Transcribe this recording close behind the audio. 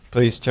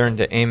Please turn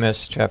to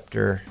Amos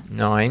chapter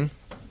 9.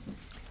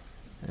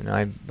 And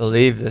I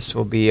believe this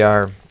will be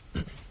our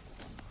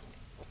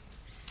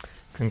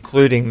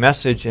concluding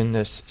message in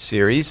this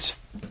series.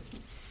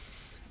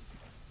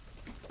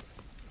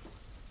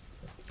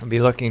 I'll be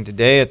looking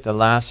today at the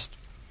last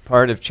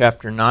part of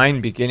chapter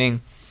 9, beginning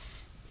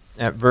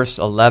at verse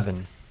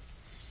 11.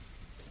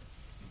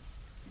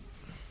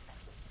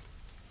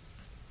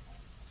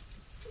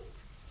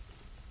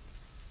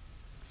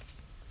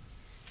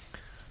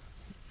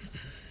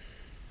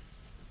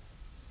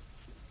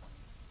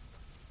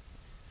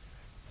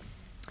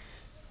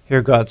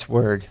 Hear God's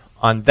word.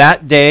 On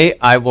that day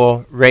I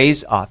will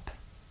raise up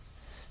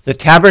the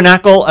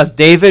tabernacle of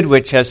David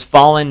which has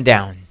fallen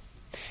down,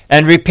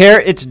 and repair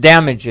its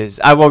damages.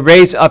 I will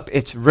raise up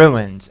its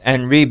ruins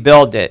and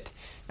rebuild it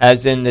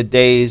as in the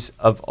days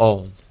of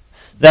old,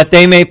 that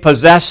they may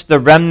possess the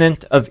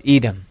remnant of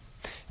Edom,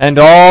 and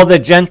all the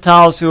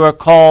Gentiles who are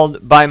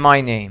called by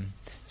my name,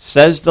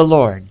 says the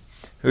Lord,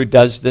 who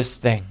does this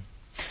thing.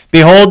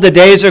 Behold, the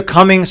days are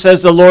coming,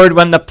 says the Lord,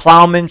 when the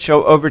plowman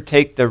shall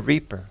overtake the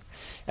reaper,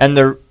 and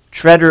the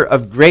treader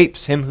of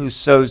grapes him who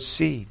sows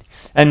seed.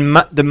 And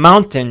the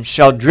mountain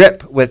shall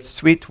drip with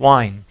sweet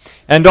wine,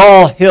 and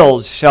all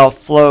hills shall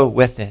flow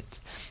with it.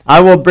 I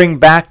will bring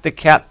back the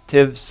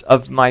captives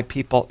of my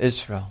people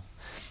Israel.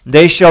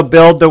 They shall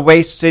build the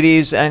waste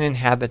cities and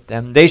inhabit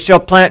them. They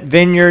shall plant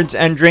vineyards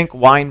and drink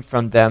wine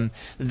from them.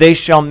 They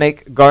shall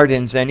make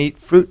gardens and eat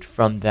fruit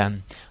from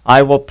them.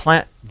 I will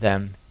plant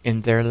them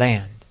in their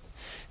land.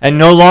 And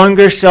no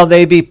longer shall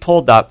they be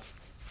pulled up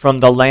from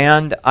the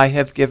land I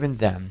have given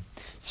them,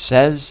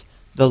 says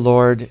the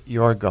Lord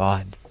your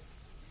God.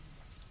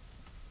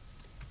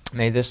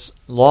 May this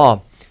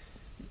law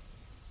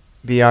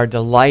be our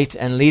delight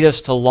and lead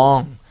us to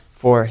long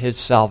for His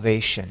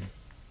salvation.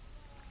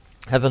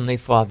 Heavenly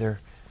Father,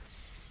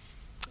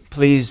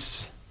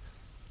 please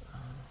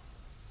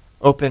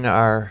open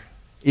our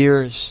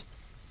ears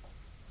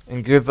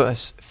and give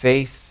us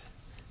faith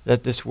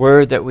that this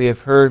word that we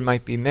have heard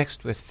might be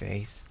mixed with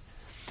faith,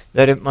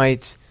 that it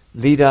might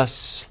lead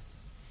us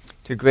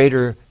to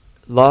greater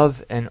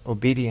love and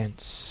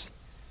obedience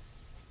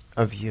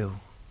of you.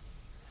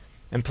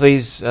 And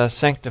please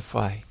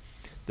sanctify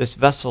this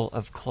vessel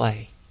of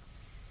clay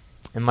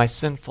and my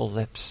sinful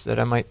lips, that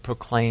I might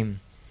proclaim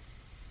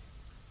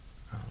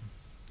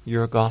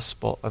your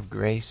gospel of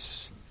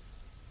grace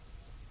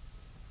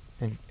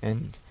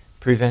and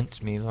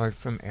prevent me, Lord,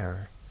 from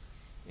error.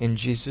 In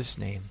Jesus'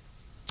 name,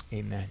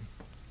 amen.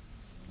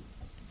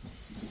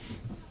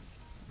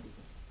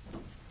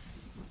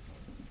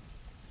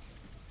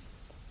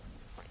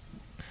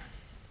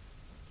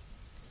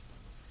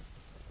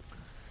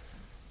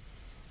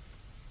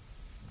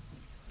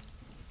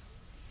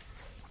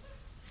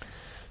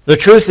 The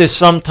truth is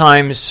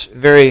sometimes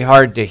very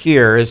hard to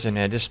hear, isn't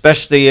it?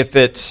 Especially if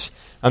it's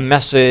a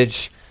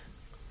message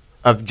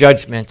of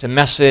judgment, a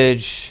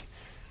message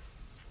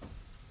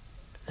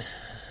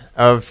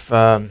of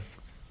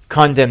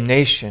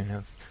condemnation,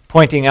 of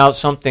pointing out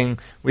something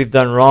we've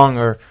done wrong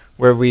or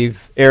where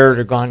we've erred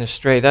or gone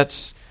astray.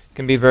 That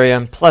can be very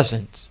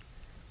unpleasant.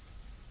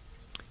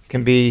 It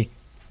can be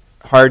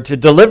hard to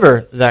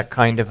deliver that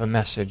kind of a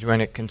message when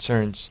it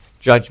concerns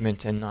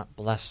judgment and not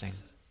blessing.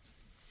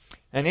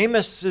 And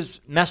Amos's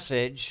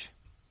message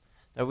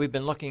that we've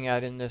been looking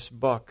at in this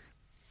book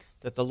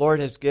that the Lord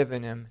has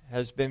given him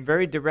has been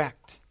very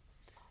direct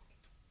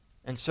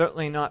and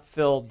certainly not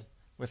filled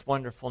with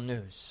wonderful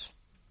news.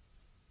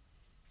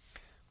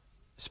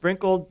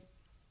 Sprinkled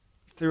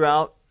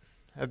throughout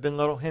have been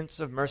little hints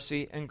of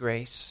mercy and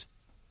grace,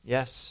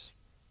 yes.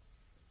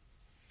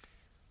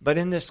 But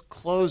in this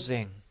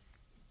closing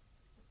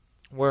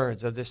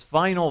words of this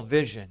final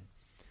vision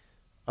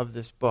of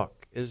this book,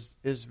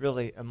 is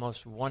really a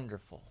most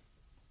wonderful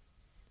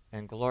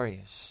and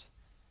glorious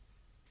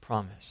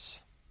promise.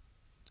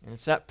 And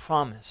it's that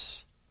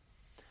promise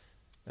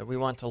that we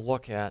want to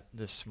look at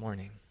this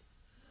morning.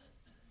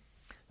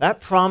 That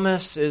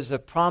promise is a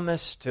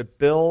promise to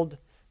build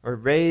or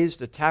raise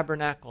the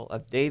tabernacle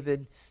of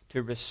David,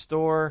 to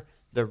restore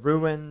the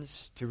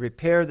ruins, to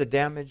repair the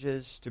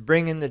damages, to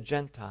bring in the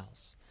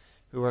Gentiles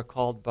who are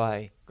called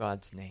by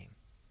God's name.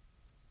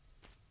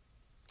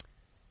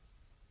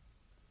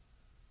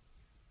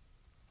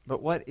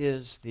 But what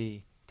is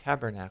the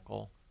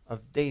tabernacle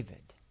of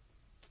David?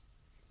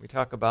 We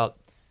talk about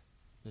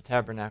the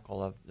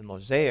tabernacle of the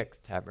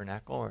Mosaic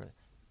tabernacle, or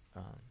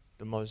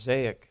the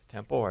Mosaic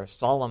temple, or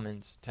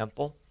Solomon's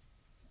temple.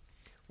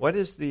 What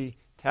is the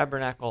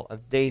tabernacle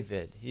of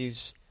David?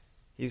 He's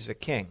a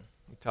king.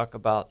 We talk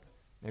about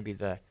maybe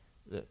the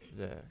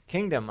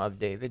kingdom of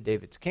David,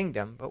 David's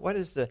kingdom, but what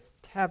is the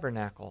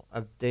tabernacle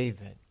of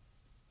David?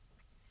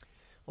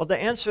 Well, to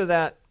answer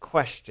that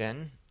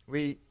question,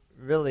 we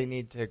really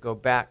need to go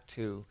back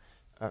to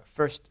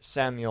 1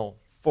 Samuel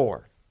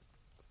 4,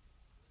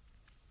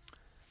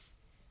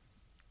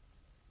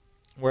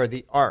 where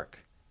the ark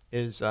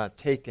is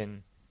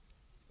taken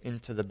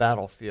into the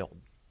battlefield.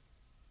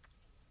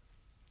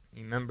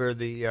 You remember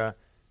the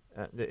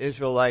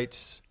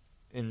Israelites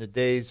in the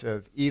days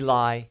of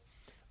Eli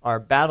are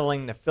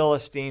battling the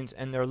Philistines,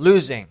 and they're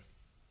losing.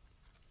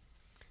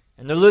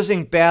 And they're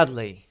losing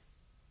badly.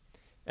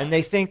 And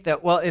they think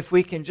that, well, if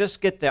we can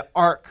just get the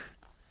ark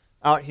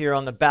out here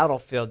on the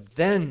battlefield,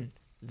 then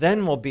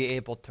we'll be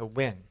able to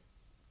win.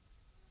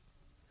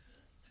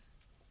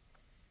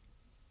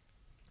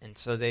 And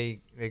so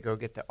they go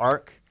get the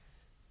ark,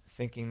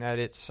 thinking that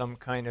it's some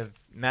kind of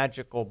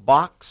magical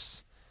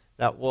box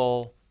that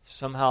will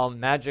somehow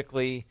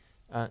magically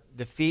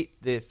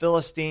defeat the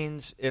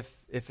Philistines if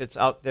it's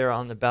out there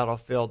on the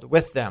battlefield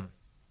with them.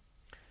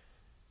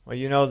 Well,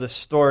 you know the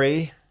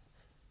story.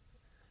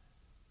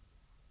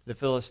 The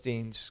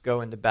Philistines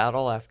go into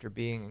battle after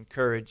being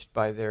encouraged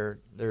by their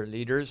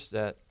leaders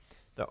that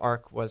the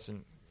ark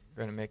wasn't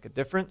going to make a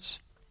difference,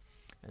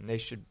 and they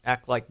should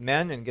act like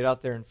men and get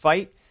out there and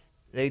fight.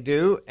 They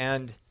do,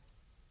 and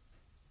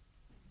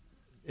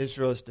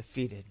Israel is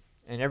defeated,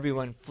 and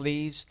everyone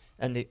flees,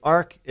 and the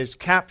ark is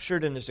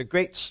captured, and there's a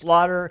great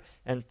slaughter,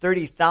 and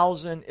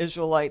 30,000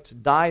 Israelites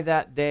die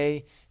that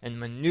day.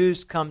 And when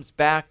news comes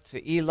back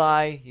to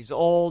Eli, he's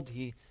old,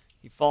 he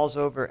falls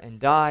over and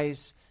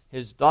dies.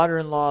 His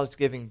daughter-in-law is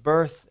giving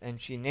birth,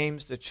 and she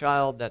names the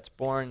child that's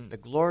born, "The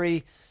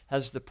glory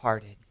has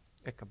departed,"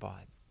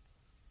 Ichabod.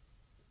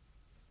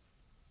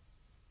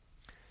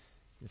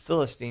 The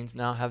Philistines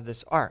now have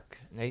this ark,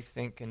 and they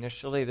think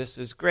initially this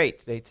is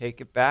great. They take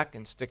it back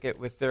and stick it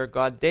with their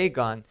god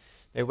Dagon.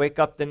 They wake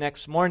up the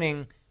next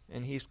morning,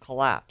 and he's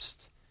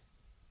collapsed.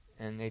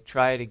 And they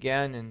try it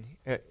again, and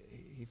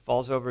he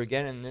falls over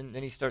again, and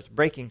then he starts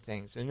breaking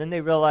things. And then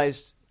they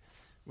realize,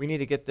 we need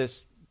to get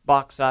this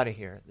box out of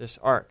here, this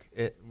ark.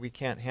 We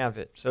can't have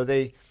it. So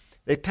they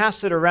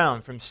pass it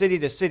around from city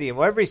to city. And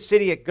every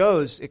city it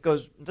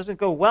doesn't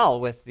go well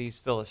with these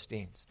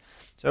Philistines.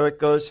 So it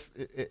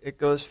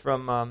goes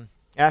from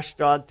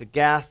Ashdod to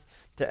Gath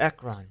to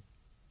Ekron.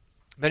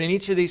 But in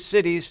each of these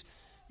cities,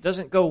 it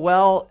doesn't go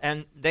well,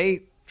 and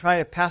they try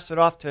to pass it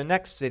off to the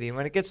next city. And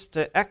when it gets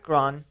to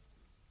Ekron,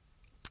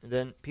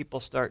 then people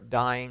start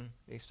dying.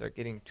 They start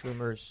getting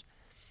tumors.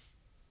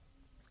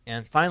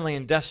 And finally,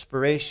 in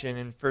desperation,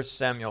 in 1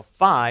 Samuel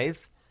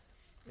 5,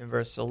 in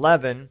verse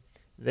 11,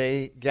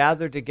 they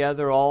gather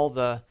together all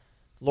the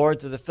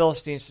lords of the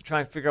Philistines to try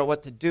and figure out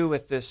what to do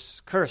with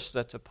this curse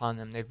that's upon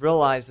them. They've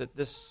realized that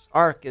this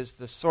ark is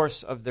the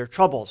source of their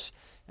troubles.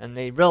 And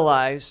they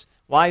realize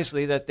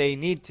wisely that they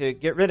need to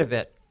get rid of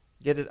it,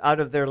 get it out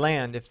of their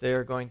land if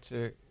they're going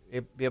to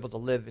be able to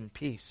live in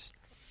peace.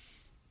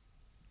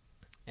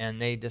 And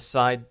they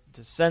decide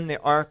to send the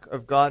ark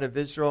of God of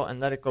Israel and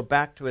let it go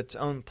back to its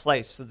own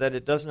place so that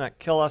it does not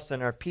kill us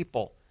and our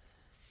people.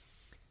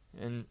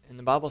 And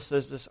the Bible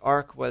says this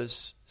ark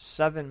was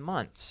 7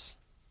 months.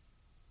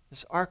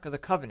 This ark of the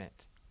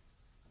covenant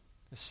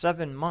was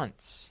 7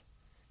 months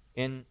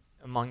in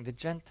among the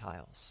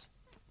Gentiles.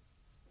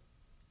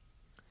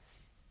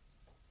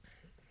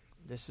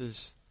 This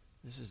is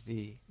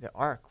the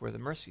ark where the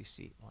mercy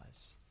seat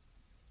was.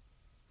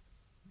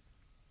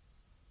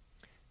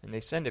 And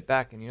they send it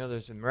back, and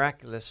there's a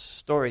miraculous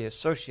story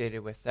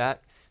associated with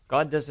that.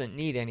 God doesn't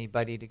need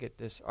anybody to get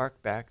this ark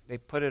back. They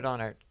put it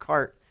on a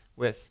cart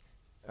with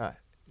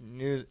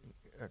new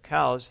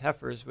cows,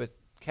 heifers with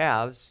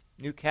calves,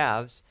 new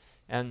calves,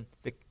 and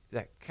the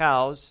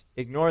cows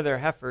ignore their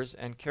heifers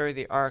and carry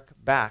the ark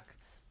back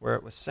where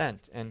it was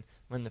sent. And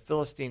when the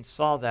Philistines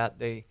saw that,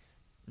 they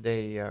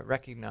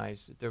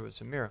recognized that there was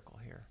a miracle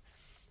here.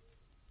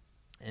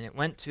 And it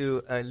went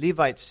to a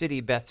Levite city,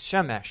 Beth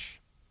Shemesh.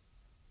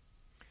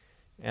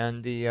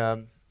 And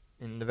in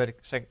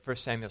Leviticus 1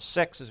 Samuel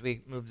 6, as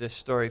we move this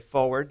story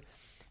forward,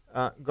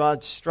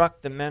 God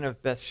struck the men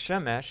of Beth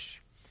Shemesh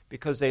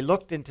because they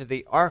looked into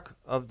the ark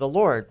of the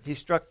Lord. He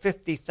struck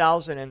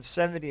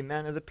 50,070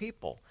 men of the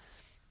people.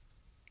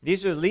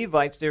 These are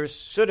Levites. They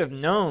should have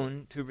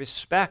known to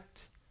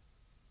respect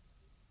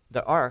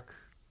the ark,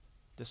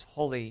 this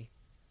holy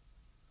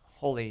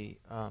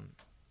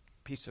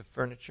piece of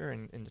furniture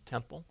in the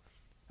temple,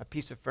 a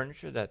piece of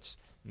furniture that's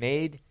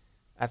made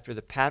after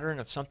the pattern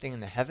of something in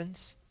the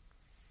heavens,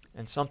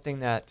 and something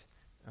that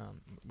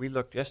we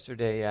looked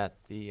yesterday at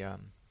the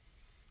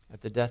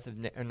death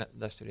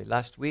of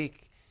last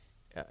week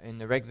in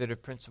the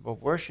regulative principle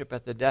of worship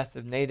at the death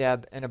of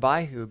Nadab and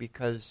Abihu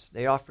because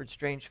they offered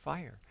strange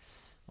fire.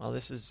 Well,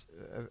 this is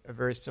a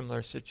very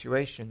similar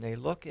situation. They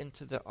look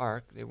into the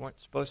ark. They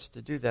weren't supposed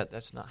to do that.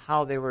 That's not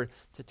how they were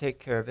to take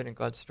care of it, and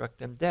God struck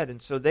them dead.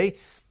 And so they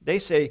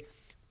say,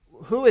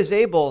 who is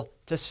able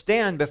to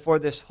stand before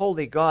this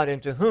holy God,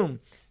 and to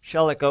whom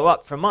shall it go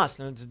up from us?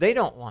 And they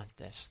don't want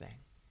this thing.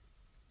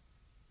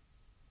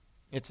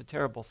 It's a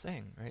terrible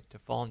thing, right, to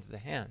fall into the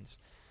hands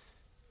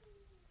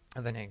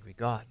of an angry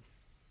God.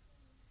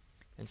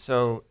 And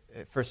so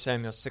 1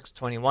 Samuel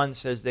 6:21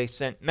 says they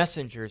sent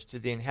messengers to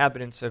the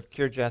inhabitants of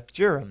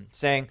Kirjath-jearim,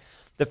 saying,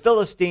 "The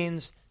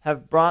Philistines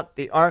have brought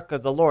the ark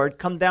of the Lord.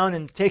 Come down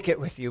and take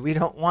it with you. We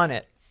don't want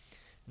it."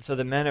 And so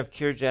the men of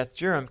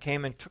Kirjath-jearim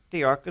came and took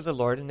the ark of the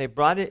Lord, and they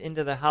brought it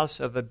into the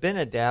house of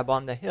Abinadab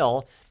on the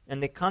hill,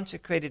 and they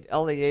consecrated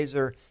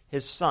Eleazar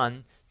his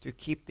son to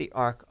keep the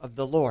ark of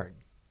the Lord.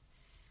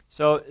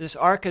 So this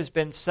ark has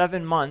been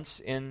 7 months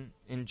in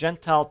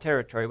Gentile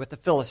territory with the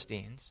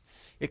Philistines.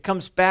 It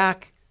comes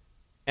back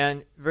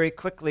and very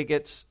quickly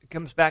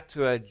comes back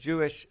to a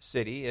Jewish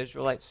city,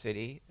 Israelite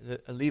city,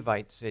 a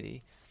Levite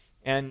city,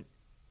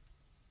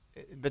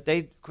 but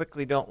they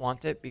quickly don't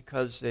want it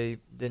because they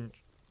didn't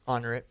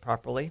honor it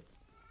properly.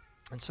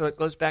 And so it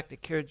goes back to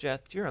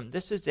Kirjath-jearim.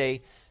 This is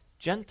a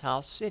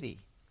Gentile city.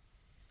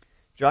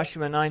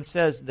 Joshua 9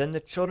 says, Then the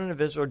children of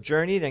Israel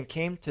journeyed and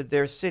came to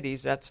their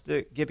cities. That's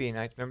the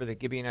Gibeonites. Remember, the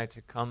Gibeonites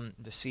had come,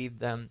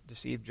 deceived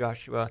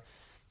Joshua.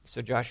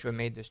 So Joshua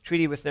made this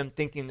treaty with them,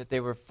 thinking that they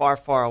were far,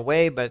 far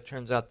away, but it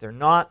turns out they're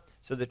not.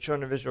 So the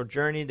children of Israel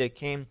journeyed. They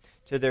came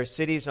to their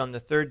cities on the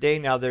third day.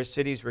 Now their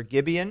cities were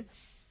Gibeon,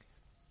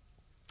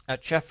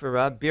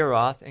 Chephirah,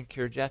 Beeroth, and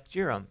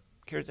Kirjath-jearim.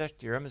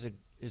 Kirjath-jearim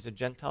is a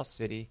Gentile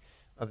city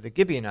of the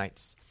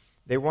Gibeonites.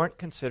 They weren't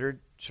considered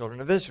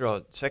children of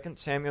Israel. 2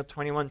 Samuel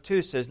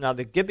 21:2 says, Now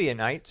the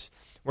Gibeonites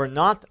were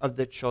not of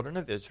the children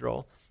of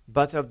Israel,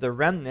 but of the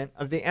remnant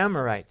of the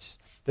Amorites.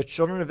 The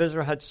children of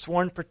Israel had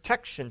sworn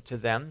protection to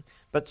them,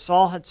 but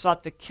Saul had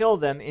sought to kill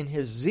them in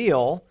his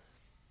zeal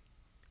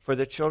for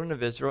the children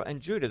of Israel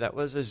and Judah. That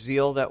was a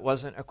zeal that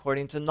wasn't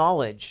according to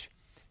knowledge.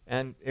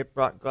 And it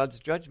brought God's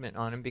judgment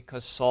on him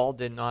because Saul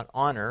did not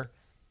honor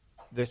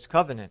this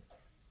covenant.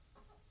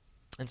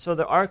 And so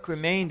the ark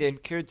remained in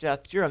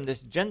Kirjath-jearim, this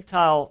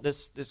Gentile,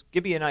 this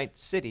Gibeonite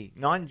city,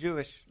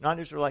 non-Jewish,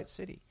 non-Israelite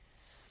city.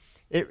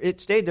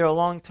 It stayed there a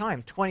long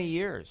time, 20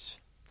 years.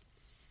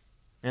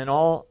 And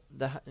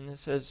it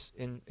says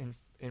in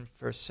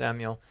 1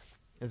 Samuel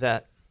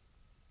that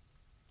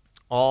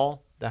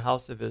all the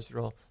house of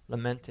Israel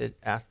lamented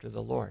after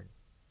the Lord.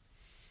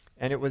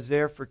 And it was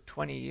there for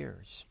 20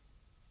 years.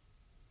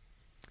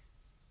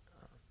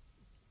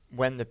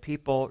 When the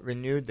people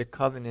renewed the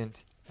covenant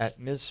at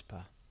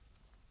Mizpah.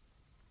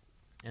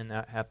 And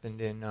that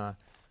happened in, I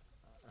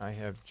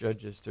have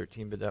Judges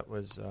 13, but that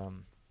was,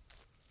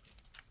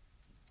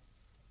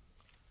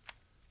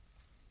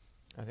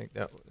 I think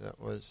that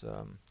was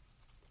a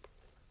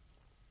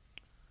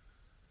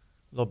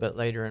little bit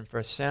later in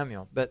 1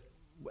 Samuel. But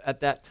at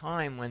that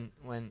time,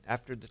 when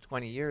after the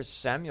 20 years,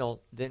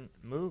 Samuel didn't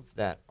move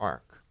that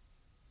ark.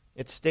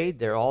 It stayed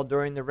there all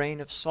during the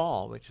reign of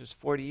Saul, which was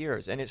 40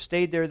 years. And it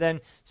stayed there then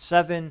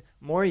 7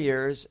 more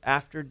years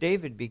after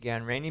David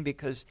began reigning,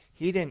 because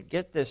he didn't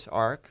get this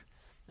ark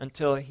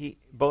until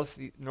both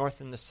the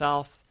north and the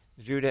south,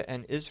 Judah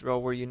and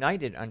Israel, were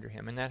united under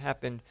him. And that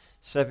happened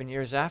 7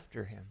 years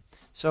after him.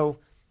 So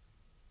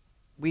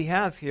we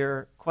have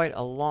here quite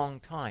a long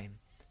time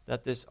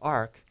that this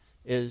ark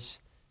is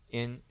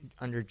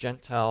under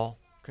Gentile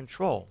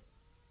control.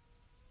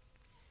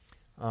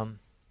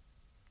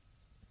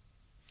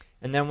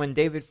 And then when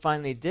David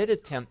finally did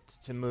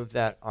attempt to move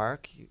that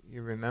ark,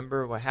 you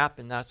remember what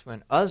happened. That's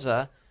when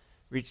Uzzah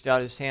reached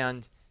out his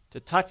hand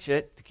to touch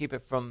it, to keep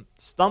it from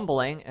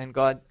stumbling, and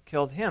God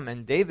killed him.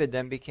 And David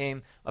then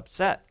became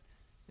upset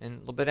and a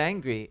little bit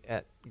angry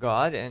at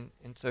God, and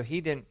so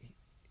he didn't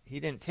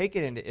take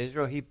it into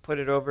Israel. He put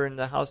it over in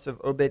the house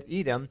of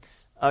Obed-Edom,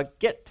 a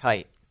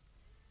Gittite.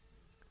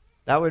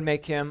 That would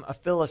make him a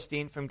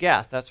Philistine from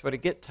Gath. That's what a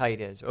Gittite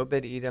is.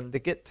 Obed-Edom the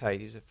Gittite.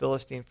 He's a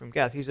Philistine from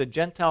Gath. He's a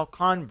Gentile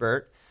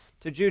convert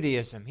to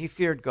Judaism. He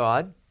feared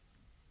God.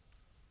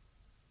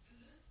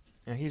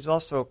 And he's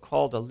also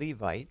called a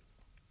Levite.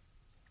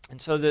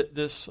 And so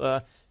this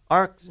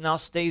ark now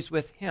stays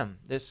with him,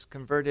 this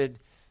converted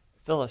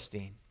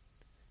Philistine.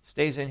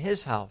 Stays in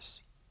his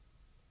house.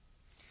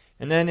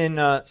 And then in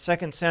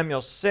 2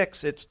 Samuel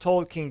 6, it's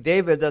told King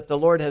David that the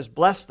Lord has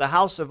blessed the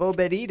house of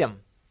Obed-Edom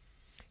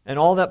and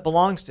all that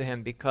belongs to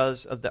him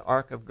because of the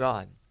ark of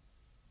God.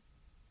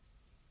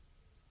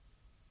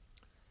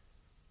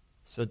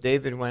 So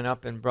David went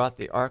up and brought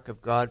the ark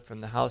of God from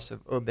the house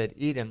of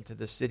Obed-Edom to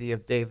the city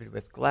of David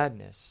with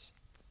gladness.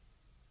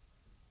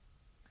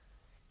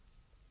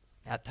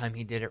 That time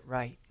he did it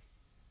right.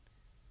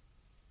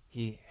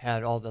 He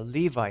had all the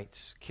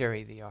Levites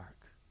carry the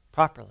ark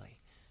properly.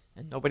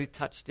 And nobody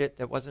touched it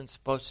that wasn't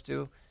supposed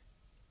to.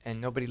 And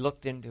nobody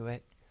looked into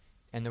it.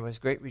 And there was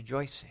great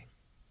rejoicing.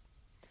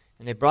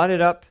 And they brought it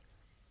up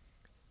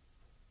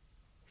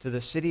to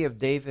the city of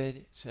David,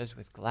 it says,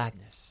 with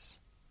gladness.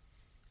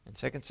 And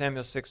 2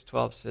 Samuel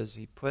 6:12 says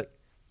he put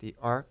the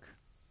ark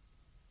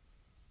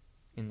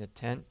in the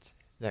tent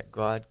that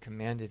God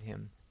commanded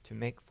him to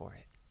make for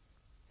it.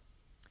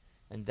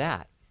 And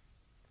that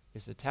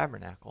is the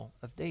tabernacle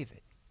of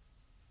David.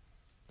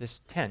 This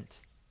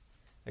tent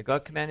that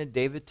God commanded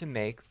David to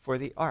make for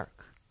the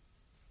ark.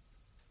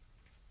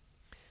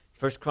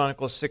 1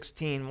 Chronicles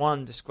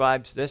 16:1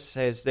 describes this,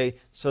 says,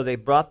 So they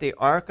brought the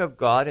ark of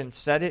God and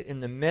set it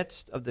in the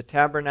midst of the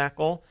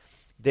tabernacle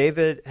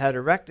David had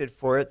erected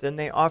for it. Then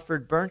they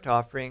offered burnt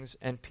offerings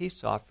and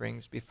peace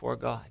offerings before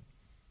God.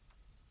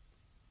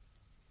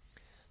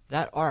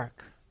 That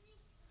ark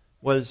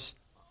was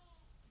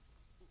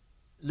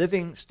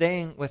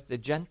staying with the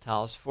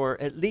Gentiles for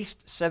at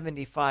least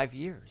 75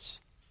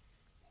 years.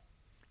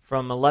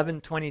 From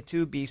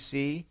 1122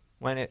 BC,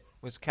 when it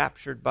was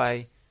captured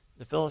by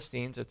the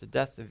Philistines at the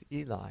death of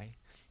Eli,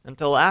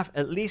 until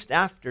at least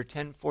after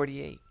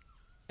 1048,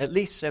 at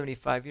least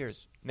 75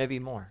 years, maybe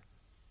more.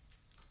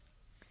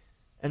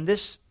 And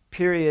this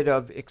period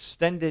of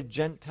extended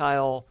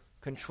Gentile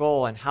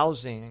control and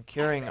housing and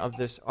caring of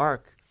this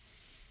ark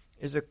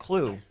is a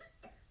clue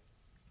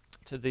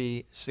to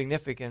the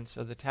significance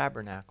of the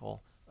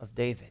tabernacle of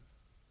David.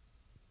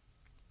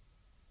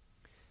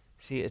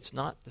 See, it's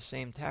not the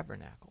same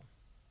tabernacle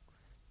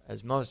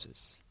as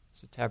Moses.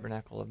 It's the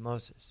tabernacle of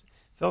Moses.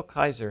 Phil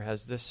Kaiser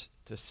has this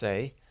to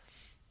say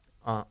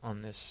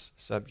on this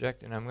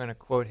subject, and I'm going to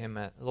quote him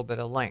at a little bit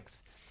of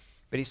length.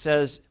 But he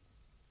says,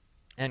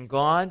 "And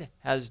God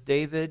has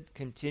David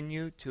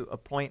continue to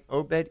appoint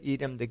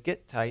Obed-Edom the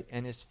Gittite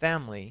and his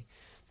family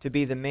to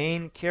be the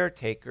main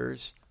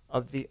caretakers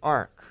of the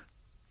ark.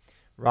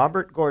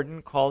 Robert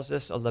Gordon calls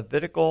this a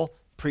Levitical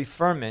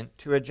preferment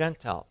to a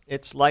Gentile.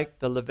 It's like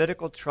the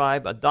Levitical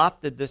tribe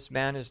adopted this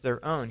man as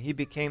their own. He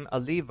became a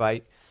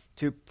Levite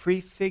to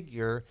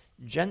prefigure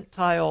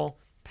Gentile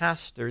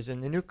pastors in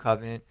the New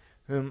Covenant,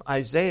 whom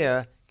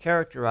Isaiah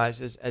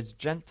characterizes as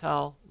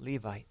Gentile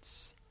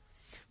Levites."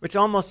 Which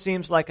almost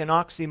seems like an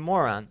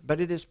oxymoron, but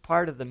it is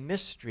part of the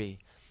mystery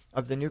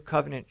of the New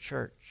Covenant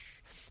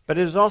church. But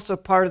it is also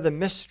part of the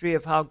mystery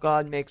of how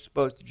God makes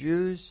both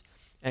Jews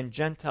and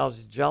Gentiles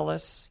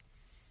jealous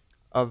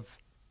of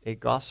a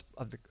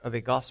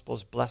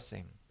gospel's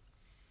blessing.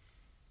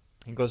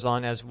 He goes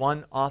on, as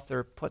one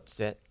author puts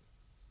it,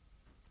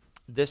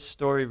 this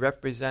story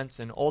represents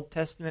an Old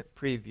Testament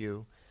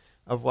preview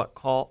of what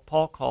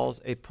Paul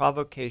calls a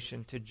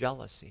provocation to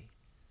jealousy.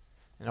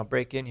 And I'll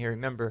break in here.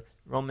 Remember,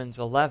 Romans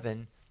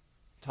 11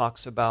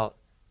 talks about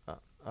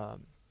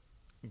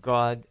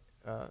God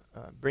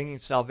bringing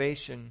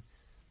salvation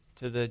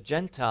to the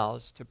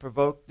Gentiles to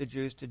provoke the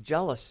Jews to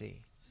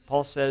jealousy.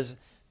 Paul says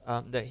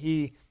that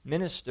he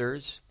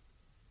ministers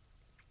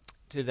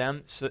to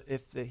them so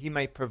he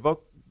may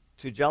provoke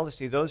to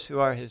jealousy those who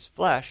are his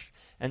flesh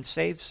and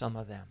save some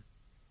of them.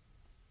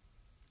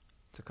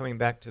 So coming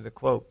back to the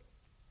quote,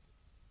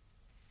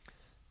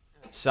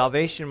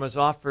 salvation was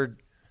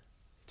offered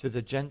to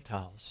the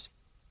Gentiles.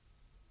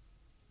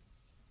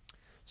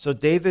 So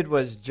David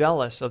was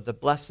jealous of the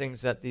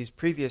blessings that these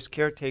previous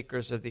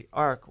caretakers of the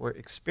ark were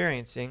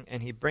experiencing,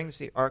 and he brings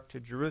the ark to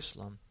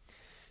Jerusalem.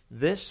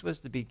 This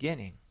was the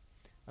beginning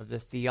of the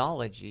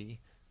theology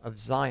of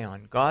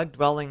Zion, God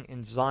dwelling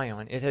in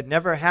Zion. It had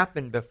never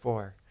happened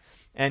before.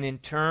 And in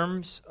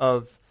terms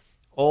of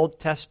Old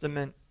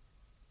Testament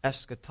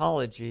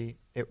eschatology,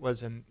 it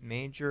was a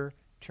major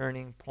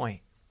turning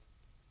point.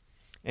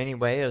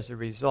 Anyway, as a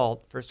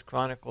result, 1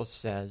 Chronicles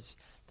says,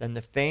 "Then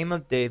the fame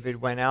of David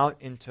went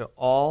out into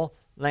all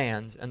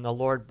lands, and the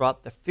Lord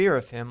brought the fear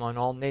of him on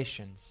all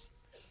nations."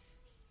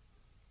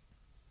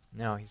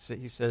 Now,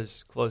 he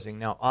says, closing,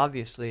 now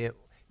obviously it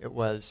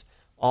was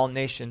all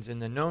nations in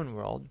the known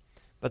world,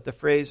 but the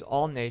phrase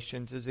all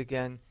nations is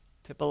again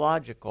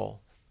typological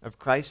of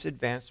Christ's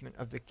advancement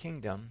of the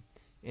kingdom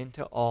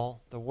into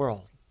all the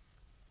world.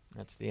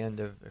 That's the end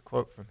of the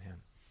quote from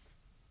him.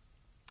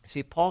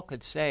 See, Paul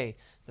could say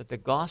that the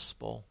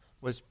gospel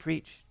was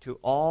preached to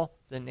all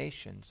the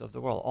nations of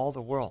the world, all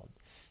the world.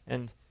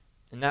 And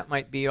that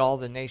might be all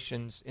the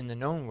nations in the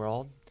known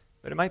world,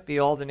 but it might be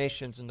all the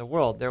nations in the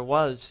world. There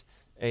was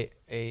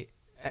a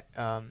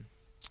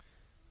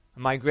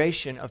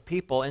migration of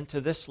people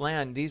into this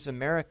land, these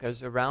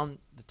Americas, around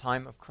the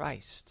time of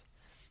Christ.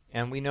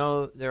 And we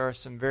know there are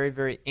some very,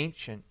 very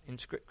ancient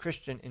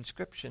Christian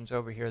inscriptions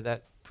over here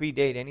that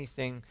predate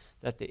anything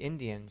that the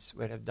Indians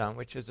would have done,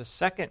 which is a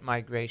second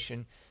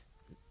migration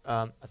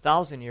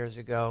 1,000 years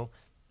ago,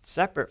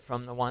 separate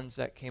from the ones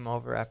that came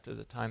over after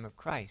the time of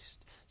Christ.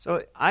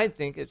 So I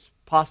think it's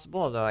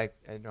possible, although I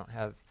don't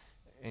have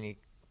any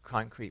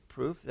concrete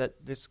proof,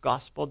 that this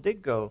gospel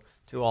did go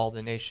to all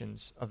the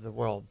nations of the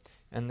world.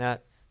 And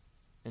that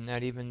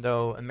even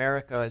though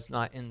America is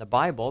not in the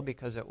Bible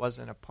because it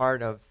wasn't a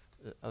part of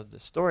the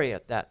story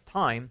at that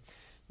time,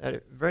 that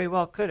it very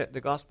well could have,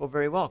 the gospel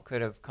very well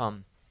could have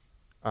come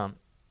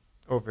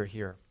over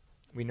here.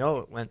 We know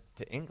it went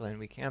to England.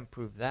 We can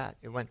prove that.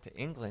 It went to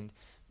England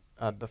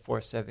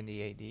before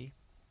 70 A.D.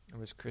 There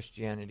was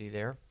Christianity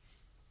there.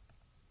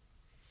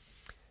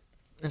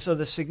 And so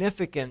the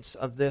significance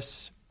of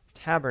this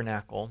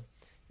tabernacle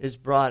is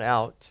brought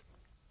out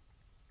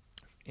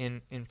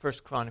in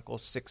 1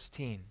 Chronicles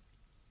 16.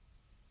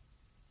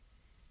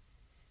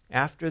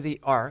 After the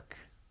ark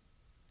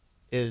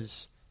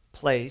is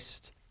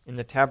placed in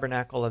the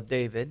tabernacle of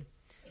David,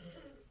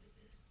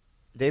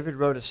 David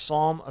wrote a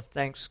psalm of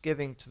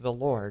thanksgiving to the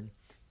Lord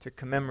to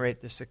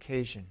commemorate this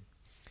occasion.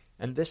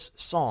 And this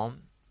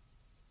psalm,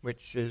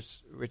 which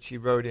he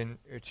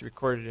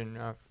recorded in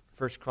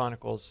 1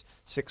 Chronicles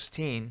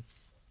 16,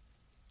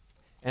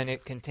 and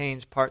it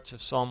contains parts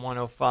of Psalm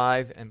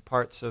 105 and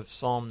parts of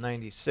Psalm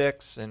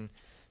 96 and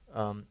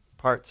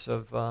parts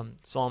of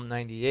Psalm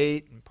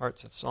 98 and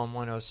parts of Psalm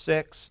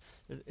 106.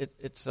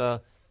 It's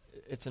a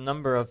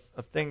number of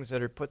things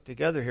that are put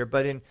together here.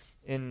 But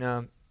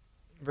in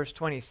verse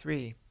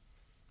 23,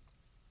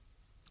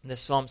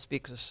 this psalm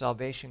speaks of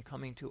salvation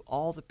coming to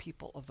all the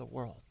people of the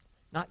world.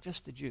 not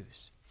just the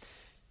Jews.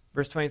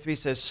 Verse 23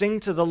 says, "Sing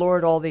to the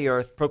Lord, all the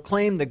earth.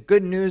 Proclaim the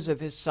good news of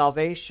his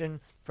salvation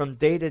from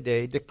day to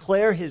day.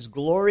 Declare his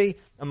glory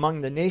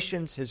among the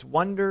nations, his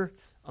wonder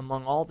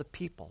among all the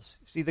peoples."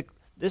 See,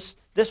 this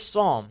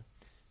psalm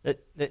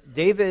that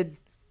David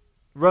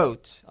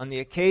wrote on the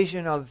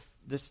occasion of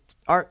this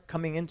ark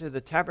coming into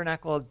the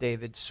tabernacle of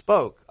David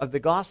spoke of the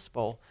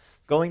gospel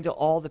going to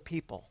all the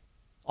people,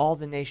 all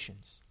the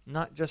nations,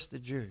 not just the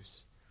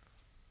Jews.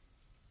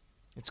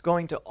 It's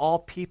going to all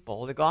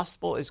people. The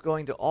gospel is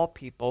going to all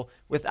people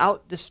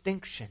without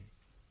distinction.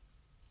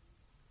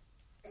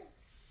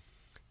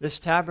 This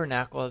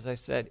tabernacle, as I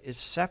said, is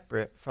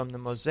separate from the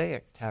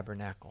Mosaic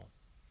tabernacle.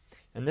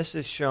 And this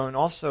is shown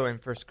also in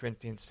 1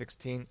 Corinthians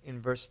 16 in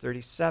verse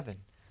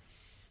 37.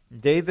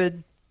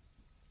 David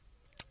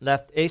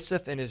left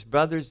Asaph and his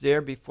brothers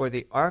there before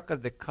the ark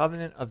of the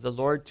covenant of the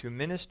Lord to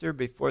minister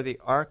before the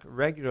ark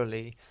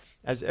regularly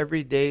as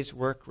every day's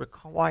work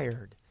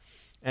required.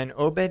 And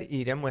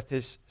Obed-Edom with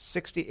his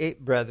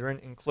 68 brethren,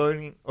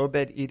 including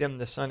Obed-Edom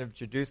the son of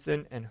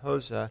Jeduthun and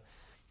Hosea,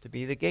 to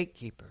be the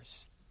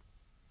gatekeepers.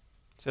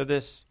 So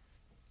this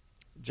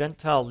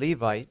Gentile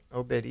Levite,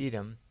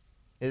 Obed-Edom,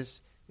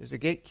 is a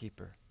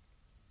gatekeeper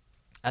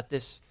at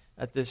this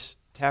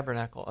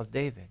tabernacle of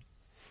David.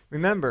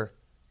 Remember,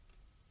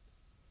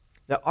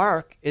 the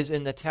ark is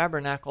in the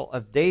tabernacle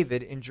of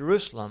David in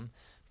Jerusalem,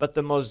 but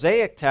the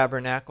Mosaic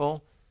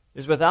tabernacle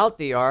is without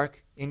the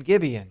ark in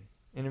Gibeon.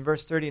 And in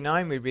verse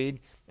 39 we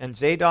read, "And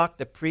Zadok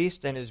the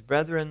priest and his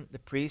brethren the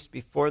priests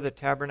before the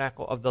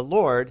tabernacle of the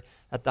Lord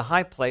at the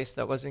high place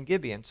that was in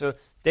Gibeon." So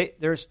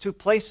there's two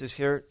places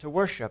here to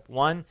worship.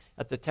 One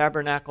at the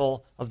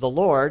tabernacle of the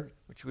Lord,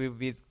 which would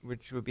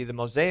be the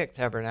Mosaic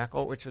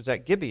tabernacle, which was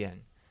at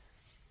Gibeon.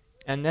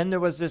 And then there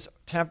was this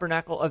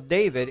tabernacle of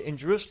David in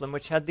Jerusalem,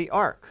 which had the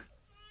ark.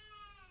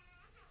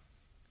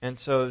 And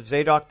so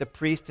Zadok the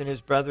priest and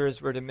his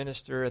brothers were to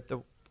minister at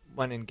the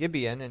one in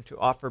Gibeon and to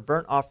offer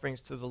burnt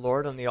offerings to the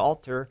Lord on the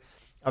altar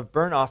of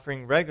burnt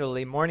offering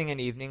regularly, morning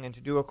and evening, and to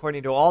do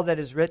according to all that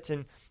is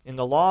written in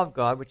the law of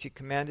God, which he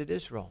commanded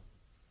Israel.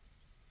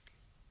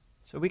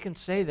 So we can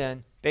say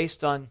then,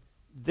 based on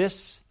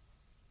this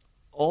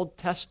Old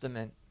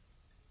Testament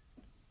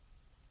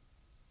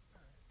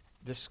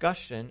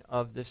discussion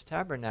of this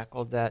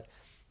tabernacle, that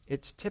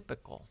it's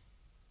typical.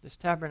 This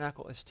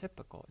tabernacle is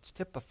typical. It's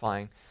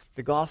typifying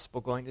the gospel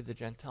going to the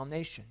Gentile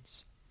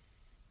nations.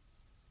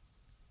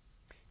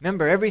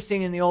 Remember,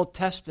 everything in the Old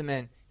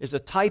Testament is a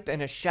type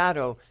and a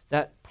shadow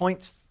that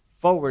points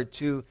forward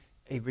to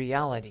a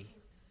reality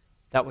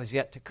that was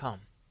yet to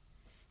come.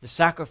 The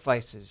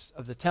sacrifices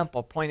of the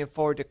temple pointed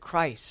forward to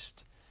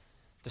Christ,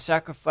 the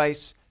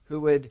sacrifice who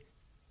would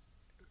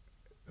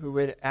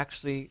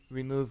actually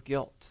remove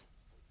guilt.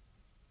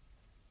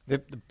 The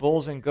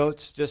bulls and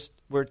goats just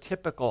were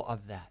typical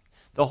of that.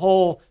 The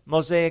whole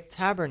Mosaic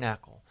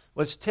tabernacle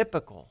was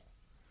typical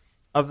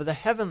of the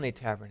heavenly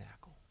tabernacle.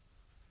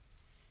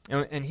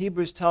 And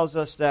Hebrews tells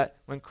us that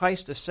when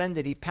Christ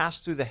ascended, he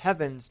passed through the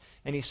heavens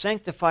and he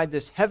sanctified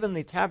this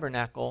heavenly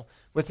tabernacle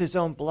with his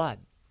own blood.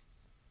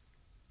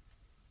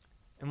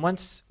 And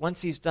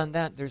once he's done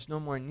that, there's no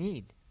more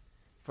need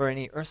for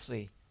any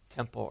earthly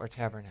temple or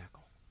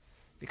tabernacle.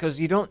 Because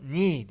you don't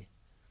need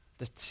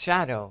the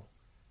shadow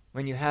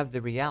when you have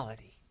the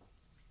reality.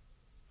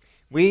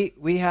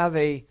 We have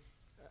a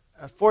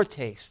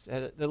foretaste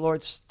at the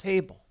Lord's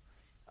table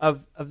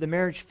of the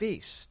marriage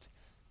feast.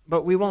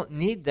 But we won't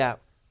need that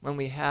when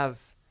we have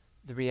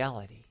the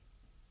reality,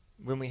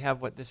 when we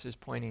have what this is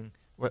pointing,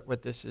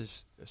 what this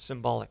is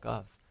symbolic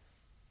of.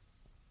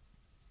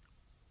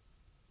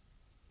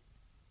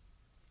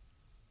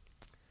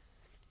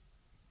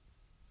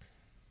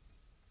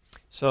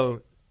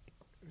 So,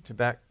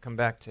 to come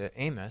back to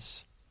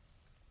Amos,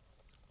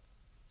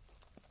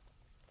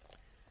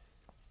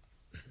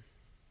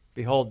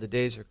 behold, the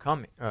days are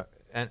coming,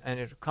 and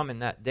it will come in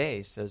that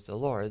day, says the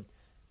Lord.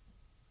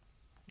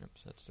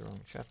 Oops, that's the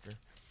wrong chapter.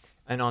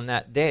 "And on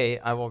that day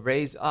I will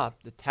raise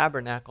up the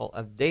tabernacle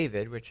of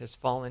David, which has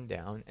fallen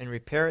down, and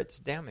repair its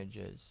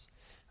damages.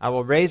 I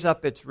will raise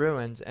up its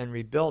ruins and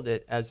rebuild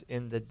it as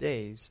in the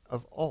days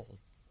of old."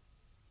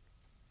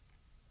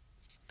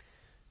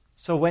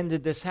 So when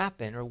did this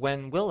happen, or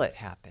when will it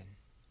happen?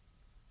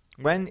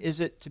 When is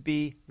it to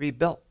be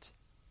rebuilt?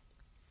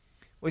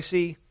 We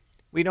see,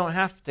 we don't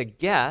have to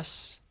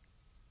guess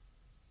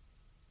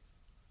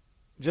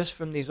just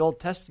from these Old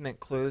Testament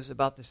clues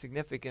about the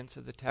significance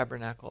of the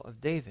tabernacle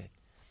of David.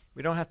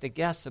 We don't have to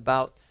guess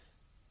about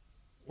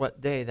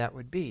what day that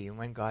would be and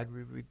when God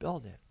would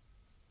rebuild it.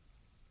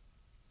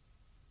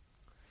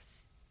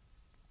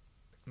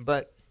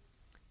 But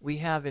we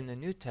have in the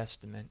New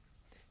Testament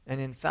an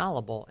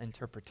infallible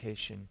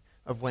interpretation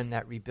of when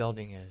that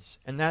rebuilding is.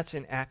 And that's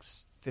in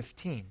Acts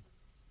 15.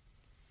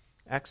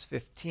 Acts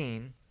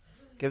 15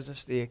 gives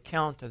us the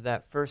account of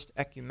that first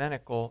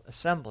ecumenical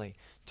assembly.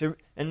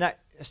 And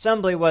that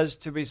assembly was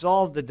to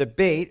resolve the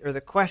debate or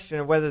the question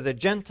of whether the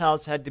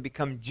Gentiles had to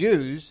become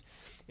Jews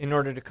in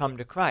order to come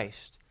to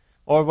Christ,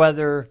 or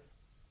whether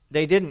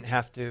they didn't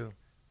have to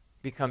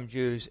become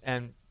Jews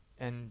and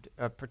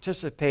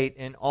participate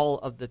in all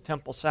of the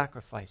temple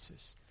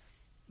sacrifices,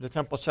 the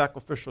temple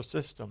sacrificial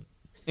system,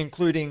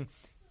 including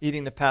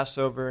eating the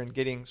Passover and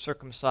getting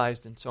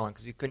circumcised and so on,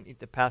 because you couldn't eat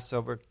the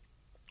Passover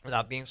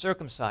without being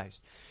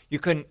circumcised. You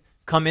couldn't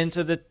come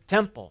into the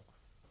temple,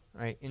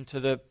 right, into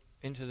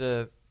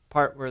the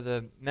part where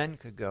the men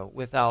could go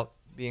without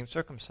being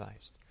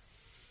circumcised.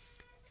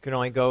 You could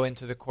only go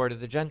into the court of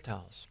the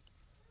Gentiles.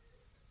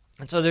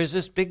 And so there's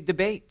this big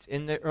debate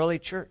in the early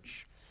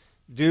church.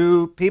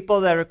 Do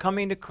people that are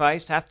coming to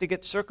Christ have to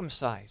get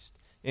circumcised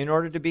in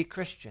order to be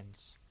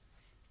Christians?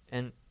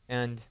 And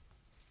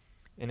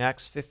in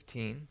Acts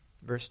 15,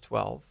 verse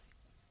 12,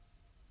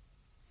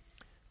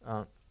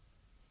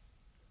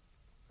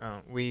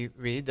 we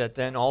read that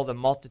then all the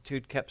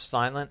multitude kept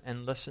silent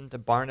and listened to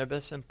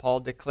Barnabas and Paul,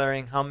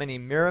 declaring how many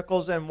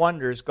miracles and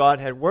wonders God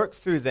had worked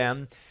through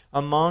them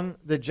among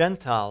the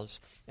Gentiles.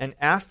 And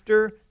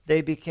after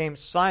they became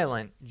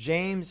silent,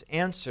 James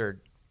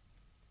answered,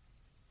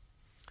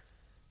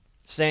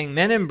 saying,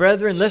 Men and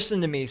brethren,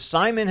 listen to me.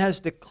 Simon has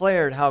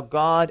declared how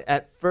God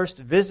at first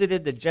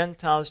visited the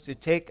Gentiles to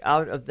take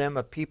out of them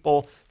a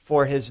people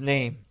for his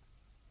name.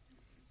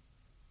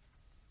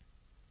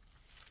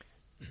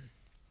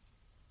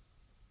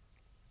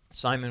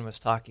 Simon was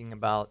talking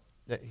about,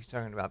 he's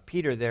talking about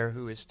Peter there,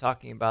 who is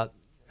talking about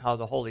how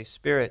the Holy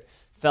Spirit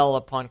fell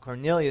upon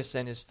Cornelius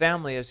and his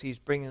family as he's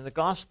bringing the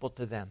gospel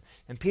to them.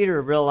 And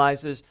Peter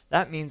realizes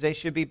that means they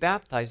should be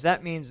baptized.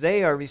 That means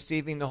they are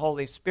receiving the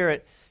Holy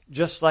Spirit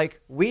just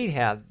like we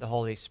have the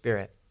Holy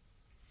Spirit.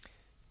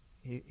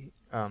 He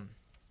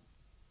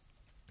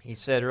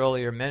said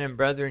earlier, Men and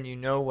brethren, you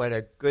know what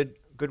a good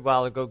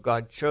while ago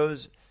God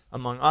chose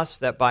among us,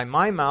 that by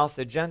my mouth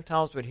the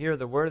Gentiles would hear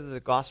the word of the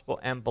gospel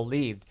and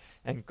believed.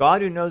 And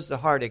God, who knows the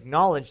heart,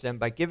 acknowledged them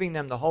by giving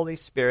them the Holy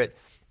Spirit,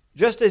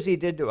 just as he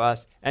did to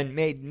us, and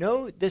made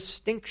no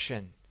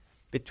distinction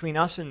between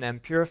us and them,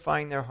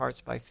 purifying their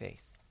hearts by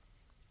faith.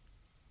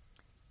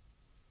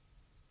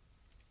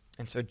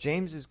 And so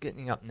James is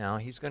getting up now.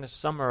 He's going to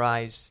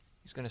summarize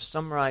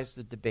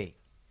the debate.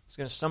 He's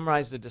going to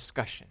summarize the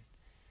discussion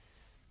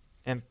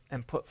and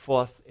put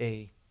forth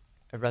a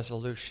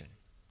resolution.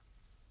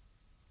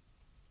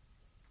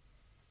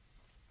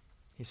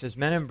 He says,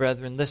 Men and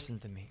brethren, listen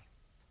to me.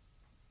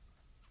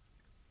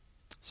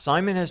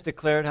 Simon has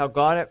declared how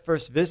God at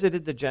first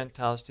visited the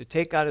Gentiles to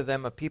take out of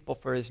them a people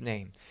for his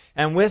name.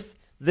 And with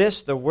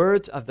this, the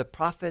words of the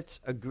prophets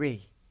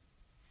agree.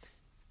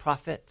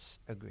 Prophets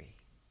agree.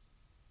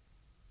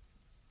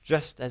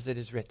 Just as it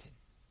is written.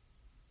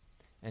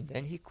 And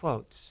then he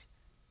quotes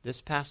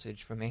this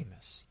passage from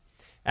Amos.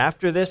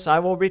 After this I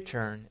will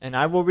return, and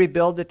I will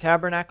rebuild the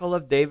tabernacle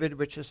of David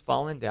which has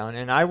fallen down,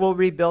 and I will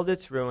rebuild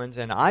its ruins,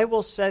 and I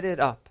will set it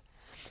up,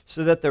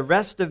 so that the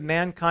rest of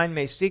mankind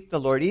may seek the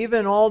Lord,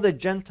 even all the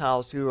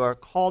Gentiles who are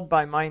called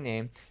by my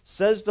name,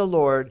 says the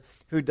Lord,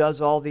 who does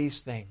all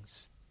these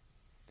things.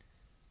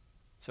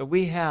 So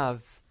we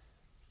have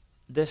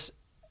this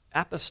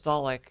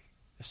apostolic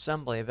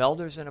assembly of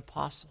elders and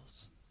apostles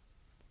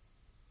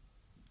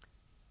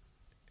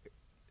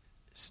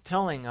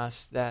telling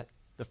us that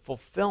the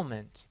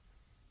fulfillment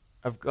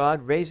of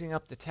God raising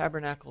up the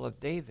tabernacle of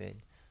David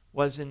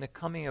was in the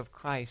coming of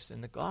Christ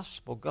and the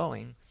gospel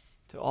going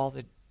to all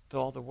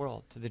the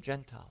world, to the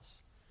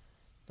Gentiles.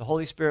 The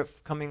Holy Spirit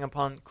coming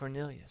upon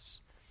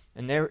Cornelius,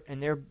 and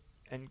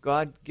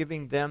God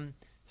giving them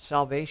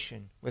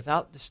salvation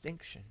without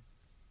distinction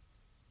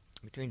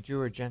between Jew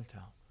or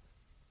Gentile.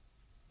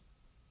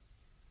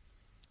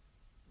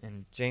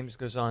 And James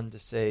goes on to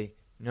say,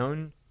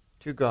 known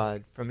to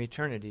God from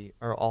eternity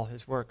are all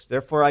his works.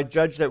 Therefore I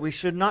judge that we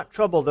should not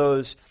trouble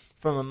those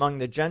from among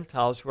the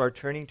Gentiles who are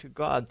turning to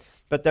God,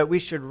 but that we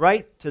should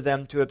write to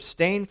them to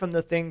abstain from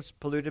the things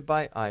polluted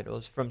by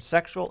idols, from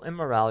sexual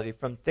immorality,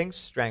 from things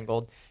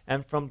strangled,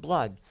 and from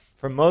blood.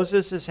 For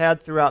Moses has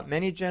had throughout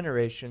many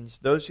generations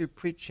those who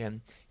preach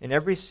him in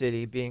every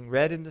city, being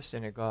read in the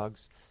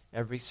synagogues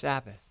every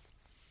Sabbath.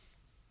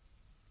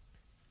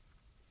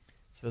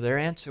 So their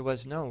answer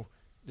was no.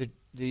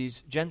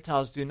 These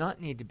Gentiles do not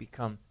need to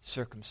become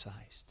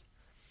circumcised.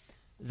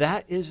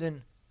 That is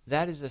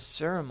a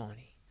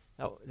ceremony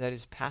that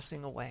is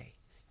passing away.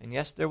 And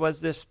yes, there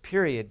was this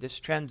period, this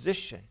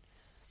transition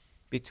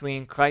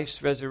between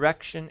Christ's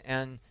resurrection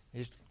and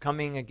his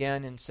coming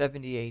again in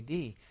 70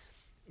 A.D.,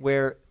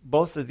 where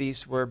both of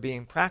these were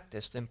being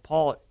practiced. And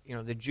Paul,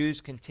 the Jews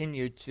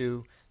continued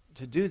to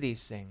do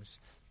these things.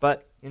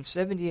 But in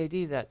 70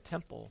 A.D., that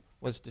temple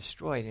was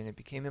destroyed, and it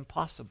became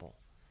impossible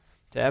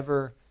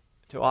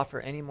to offer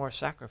any more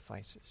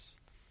sacrifices.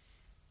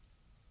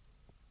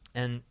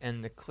 And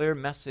the clear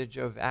message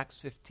of Acts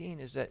 15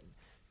 is that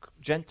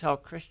Gentile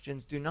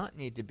Christians do not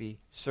need to be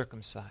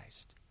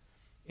circumcised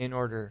in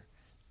order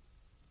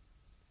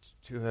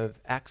to have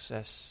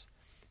access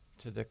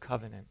to the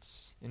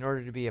covenants, in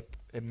order to be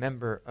a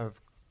member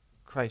of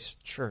Christ's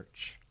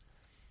church.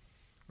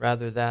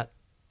 Rather, that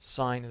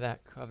sign of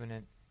that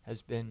covenant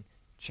has been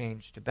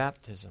changed to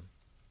baptism.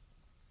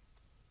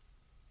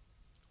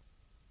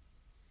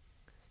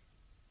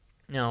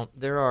 Now,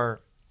 there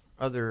are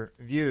other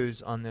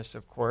views on this,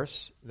 of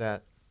course,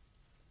 that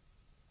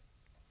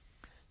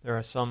there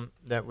are some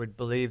that would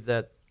believe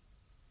that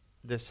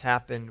this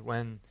happened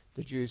when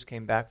the Jews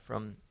came back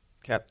from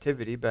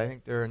captivity, but I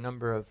think there are a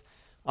number of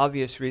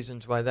obvious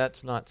reasons why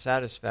that's not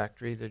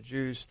satisfactory. The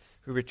Jews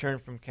who return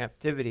from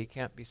captivity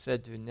can't be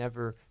said to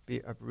never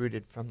be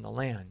uprooted from the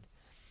land.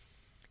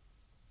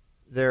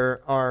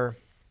 There are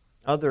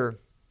other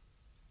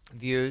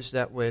views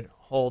that would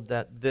hold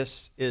that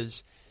this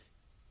is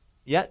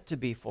yet to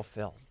be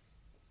fulfilled.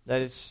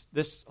 That is,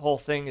 this whole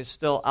thing is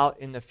still out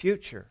in the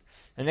future.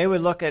 And they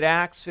would look at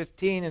Acts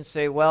 15 and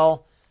say,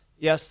 well,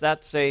 yes,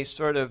 that's a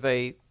sort of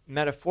a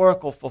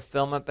metaphorical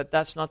fulfillment, but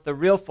that's not the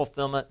real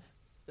fulfillment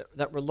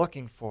that we're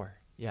looking for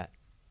yet.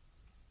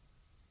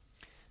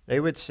 They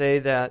would say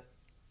that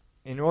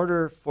in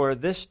order for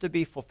this to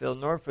be fulfilled,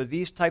 in order for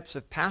these types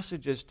of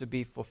passages to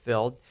be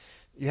fulfilled,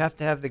 you have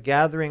to have the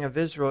gathering of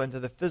Israel into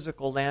the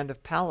physical land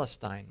of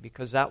Palestine,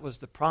 because that was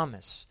the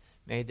promise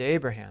made to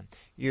Abraham.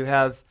 You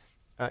have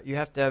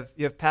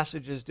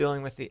passages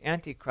dealing with the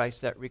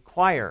Antichrist that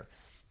require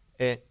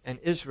an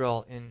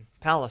Israel in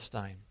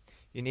Palestine.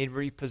 You need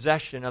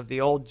repossession of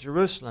the old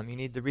Jerusalem. You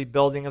need the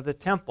rebuilding of the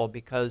temple,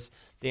 because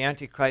the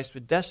Antichrist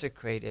would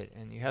desecrate it.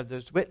 And you have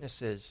those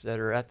witnesses that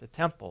are at the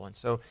temple. And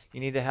so you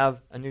need to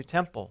have a new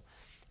temple.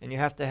 And you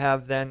have to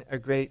have then a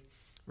great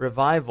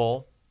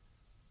revival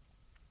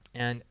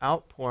and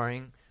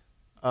outpouring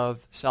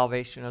of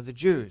salvation of the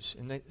Jews.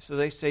 And so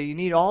they say you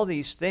need all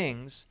these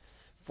things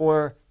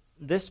for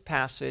this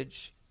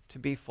passage to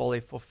be fully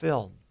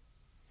fulfilled.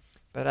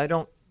 But I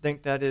don't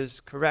think that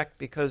is correct,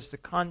 because the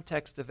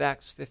context of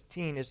Acts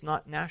 15 is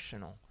not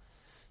national.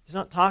 It's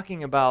not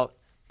talking about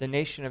the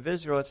nation of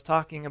Israel, it's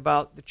talking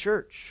about the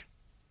church.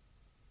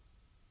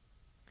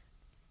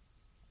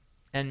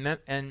 And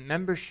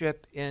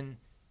membership in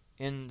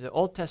the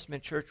Old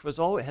Testament church has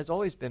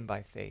always been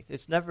by faith.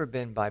 It's never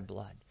been by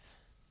blood.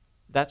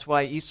 That's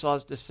why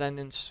Esau's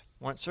descendants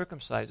weren't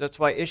circumcised. That's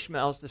why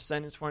Ishmael's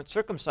descendants weren't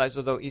circumcised,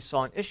 although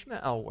Esau and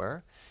Ishmael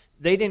were.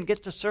 They didn't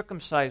get to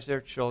circumcise their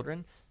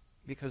children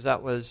because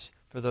that was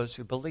for those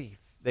who believe.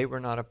 They were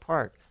not a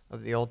part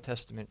of the Old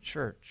Testament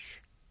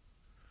church.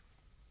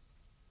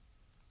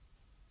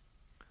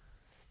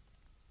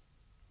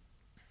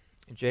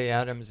 J.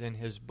 Adams, in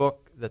his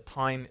book, The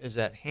Time is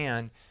at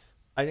Hand,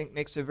 I think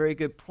makes a very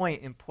good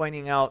point in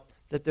pointing out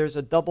that there's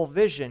a double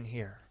vision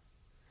here.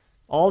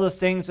 All the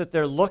things that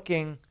they're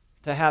looking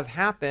to have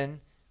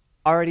happen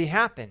already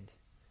happened.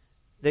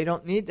 They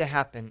don't need to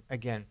happen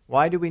again.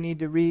 Why do we need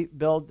to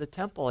rebuild the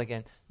temple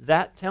again?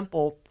 That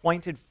temple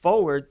pointed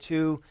forward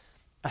to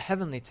a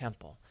heavenly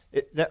temple.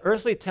 The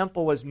earthly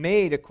temple was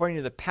made according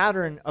to the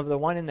pattern of the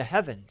one in the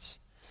heavens.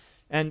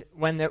 And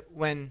when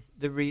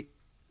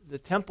the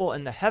temple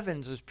in the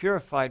heavens was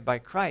purified by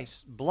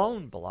Christ's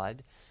blown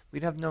blood,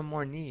 we'd have no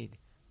more need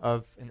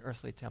of an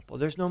earthly temple.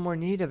 There's no more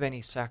need of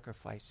any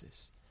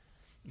sacrifices.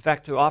 In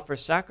fact, to offer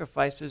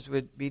sacrifices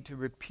would be to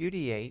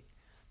repudiate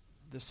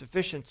the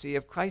sufficiency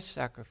of Christ's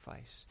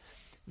sacrifice.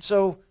 And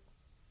so,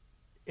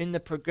 in the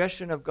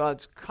progression of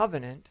God's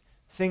covenant,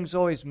 things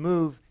always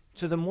move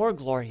to the more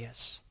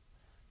glorious,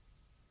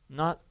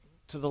 not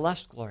to the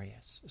less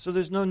glorious. So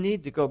there's no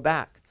need to go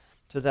back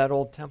to that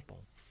old temple.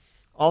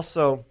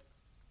 Also,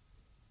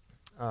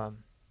 God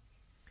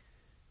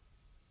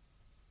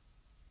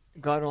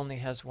only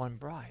has one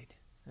bride.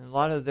 And a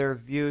lot of their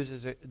views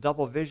is a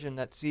double vision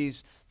that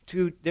sees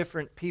two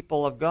different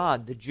people of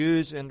God, the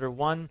Jews under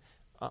one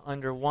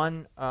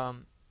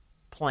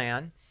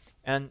plan,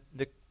 and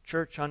the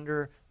church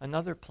under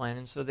another plan.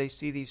 And so they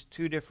see these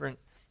two different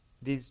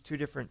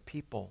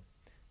people.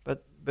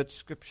 But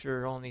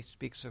Scripture only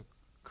speaks of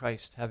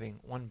Christ having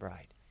one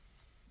bride,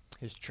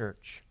 His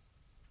church.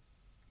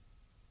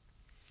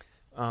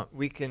 And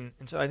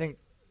so I think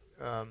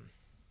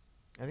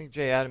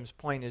J. Adams'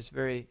 point is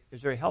very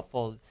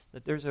helpful,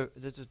 that there's a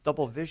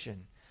double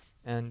vision,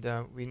 and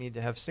we need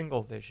to have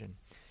single vision.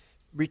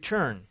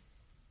 Return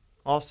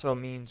also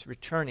means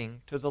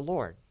returning to the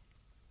Lord.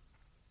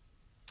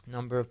 A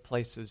number of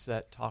places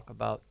that talk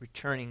about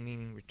returning,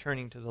 meaning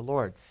returning to the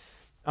Lord.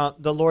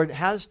 The Lord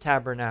has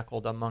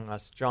tabernacled among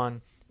us.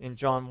 In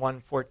John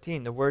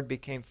 1:14, the Word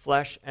became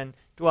flesh and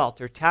dwelt,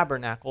 or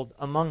tabernacled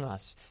among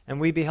us. And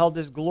we beheld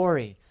His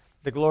glory,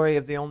 the glory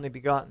of the only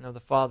begotten of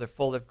the Father,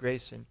 full of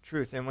grace and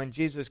truth. And when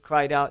Jesus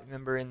cried out,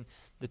 remember in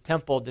the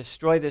temple,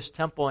 destroy this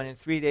temple, and in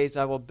 3 days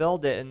I will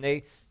build it.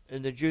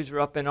 And the Jews were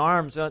up in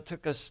arms. Oh, it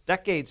took us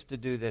decades to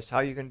do this. How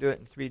are you going to do it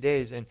in 3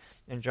 days? And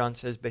John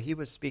says, but he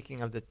was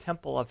speaking of the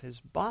temple of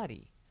his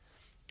body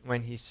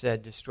when he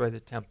said, destroy the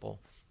temple,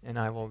 and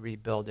I will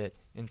rebuild it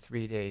in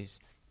 3 days.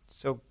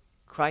 So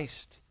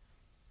Christ,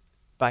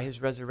 by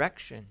his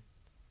resurrection,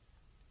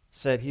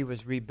 said he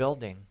was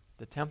rebuilding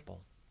the temple.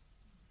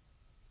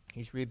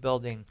 He's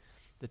rebuilding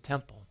the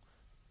temple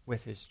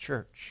with his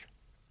church.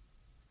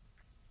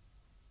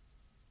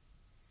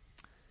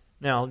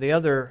 Now, the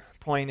other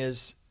point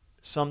is,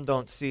 some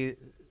don't see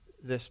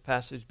this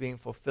passage being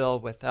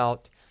fulfilled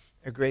without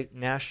a great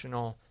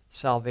national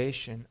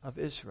salvation of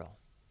Israel.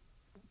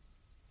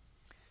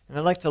 And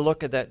I'd like to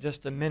look at that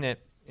just a minute,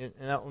 and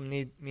that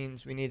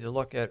means we need to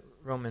look at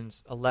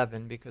Romans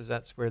 11, because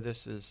that's where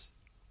this is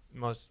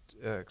most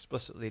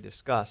explicitly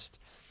discussed.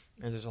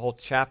 And there's a whole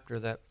chapter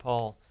that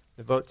Paul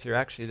devotes here.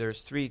 Actually,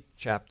 there's 3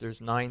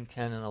 chapters, 9,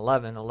 10, and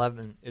 11.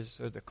 11 is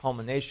sort of the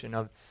culmination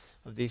of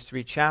these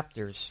 3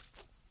 chapters.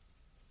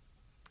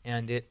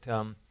 And it,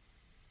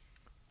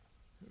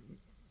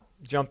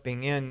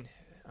 jumping in,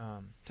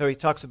 so he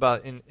talks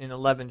about in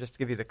 11, just to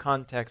give you the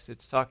context,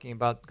 it's talking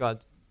about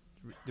God's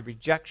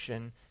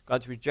rejection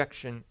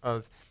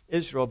of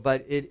Israel,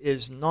 but it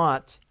is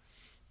not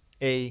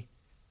a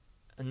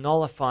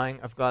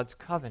nullifying of God's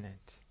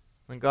covenant.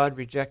 When God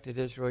rejected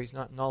Israel,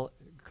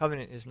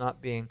 covenant is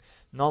not being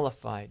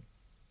nullified.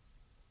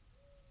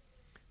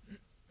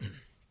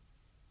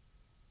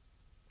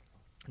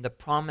 The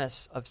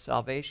promise of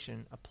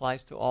salvation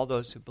applies to all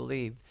those who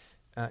believe,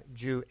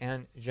 Jew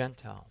and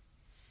Gentile.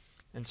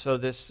 And so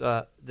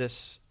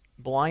this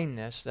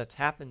blindness that's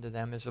happened to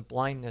them is a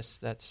blindness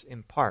that's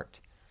in part.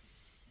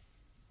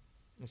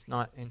 It's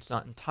not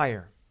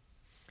entire.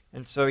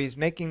 And so he's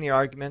making the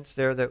arguments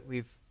there that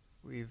we've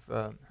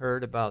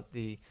heard about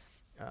the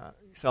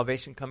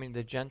salvation coming to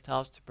the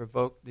Gentiles to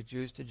provoke the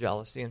Jews to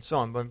jealousy and so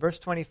on. But in verse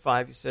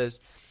 25 he says,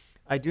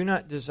 I do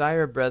not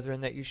desire,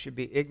 brethren, that you should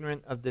be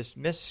ignorant of this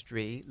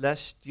mystery,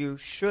 lest you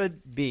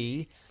should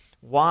be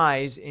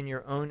wise in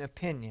your own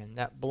opinion,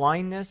 that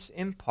blindness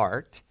in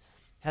part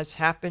has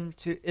happened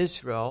to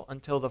Israel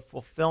until the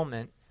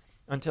fullness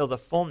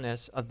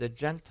of the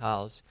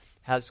Gentiles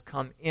has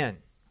come in.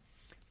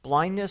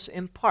 Blindness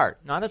in part,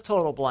 not a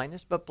total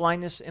blindness, but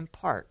blindness in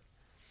part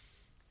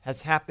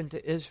has happened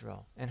to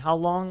Israel. And how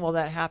long will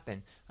that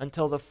happen?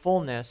 Until the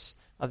fullness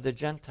of the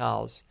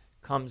Gentiles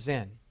comes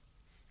in.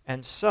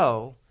 And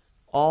so,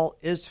 all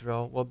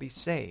Israel will be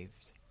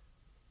saved.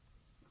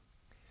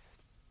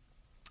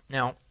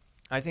 Now,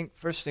 I think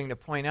first thing to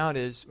point out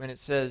is when it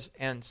says,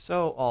 and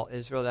so all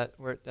Israel,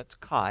 that's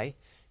Kai,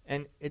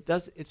 and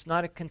it's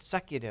not a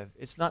consecutive.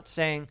 It's not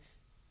saying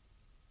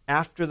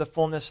after the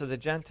fullness of the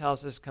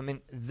Gentiles has come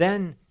in,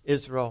 then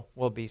Israel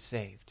will be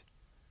saved.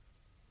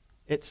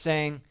 It's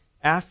saying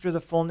after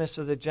the fullness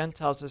of the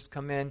Gentiles has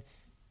come in,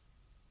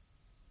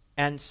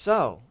 and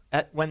so,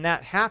 when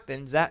that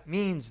happens, that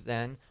means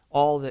then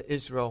all the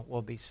Israel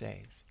will be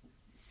saved.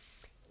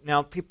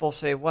 Now, people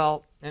say,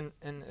 well, and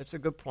it's a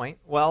good point,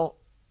 well,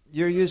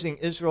 you're using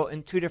Israel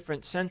in 2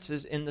 different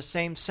senses in the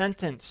same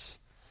sentence.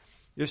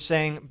 You're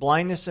saying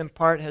blindness in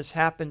part has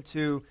happened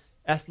to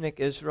ethnic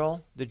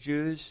Israel, the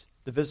Jews,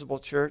 the visible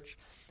church.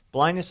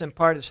 Blindness in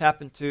part has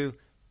happened to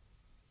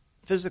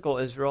physical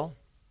Israel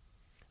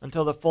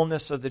until the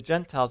fullness of the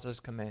Gentiles has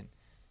come in.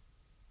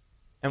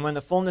 And when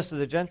the fullness of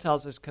the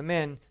Gentiles has come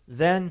in,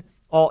 then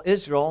all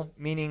Israel,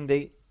 meaning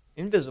the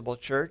invisible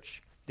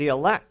church, the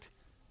elect,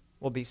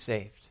 will be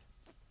saved.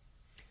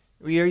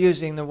 We are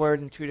using the word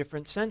in 2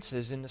 different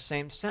senses in the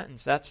same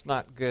sentence. That's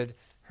not good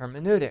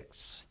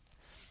hermeneutics.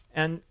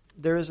 And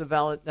that's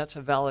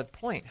a valid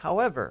point.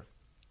 However,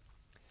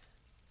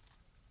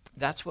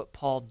 that's what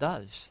Paul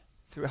does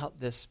throughout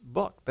this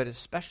book, but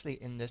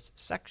especially in this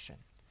section.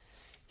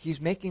 He's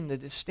making the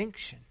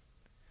distinction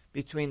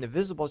between the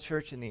visible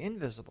church and the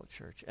invisible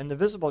church. And the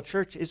visible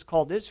church is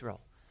called Israel.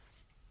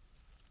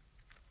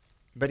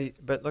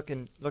 But look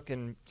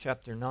in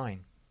chapter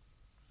 9.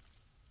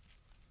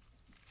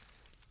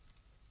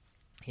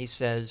 He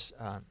says,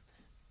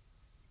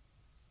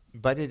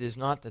 but it is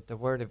not that the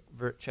word of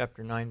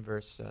chapter 9,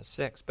 verse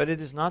 6, but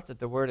it is not that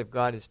the word of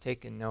God has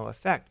taken no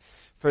effect.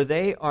 For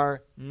they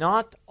are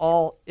not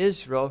all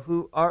Israel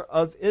who are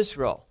of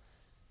Israel.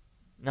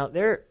 Now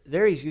there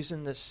he's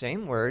using the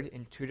same word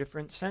in 2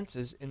 different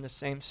senses in the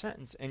same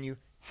sentence. And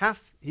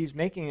he's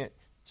making it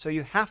so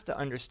you have to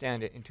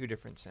understand it in 2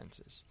 different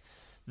senses.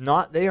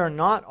 They are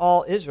not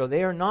all Israel.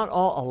 They are not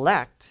all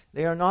elect.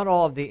 They are not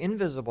all of the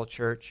invisible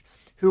church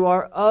who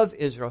are of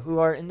Israel, who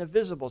are in the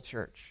visible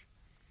church.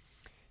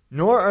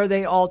 Nor are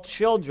they all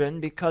children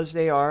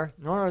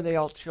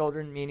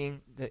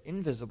meaning the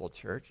invisible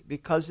church,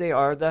 because they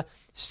are the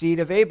seed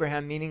of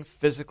Abraham, meaning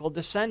physical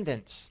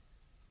descendants.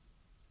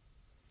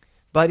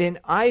 But in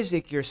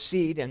Isaac your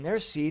seed, and their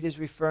seed is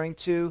referring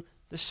to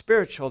the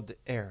spiritual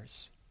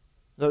heirs,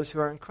 those who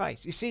are in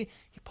Christ. You see,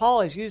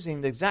 Paul is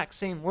using the exact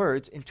same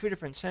words in 2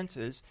 different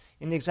senses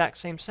in the exact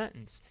same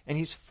sentence. And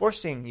he's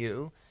forcing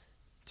you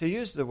to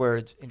use the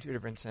words in 2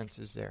 different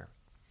senses there.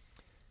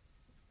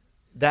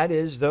 That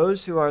is,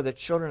 those who are the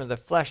children of the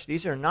flesh,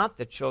 these are not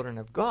the children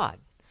of God,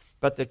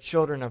 but the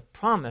children of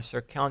promise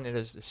are counted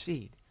as the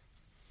seed.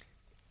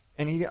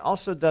 And he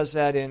also does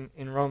that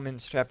in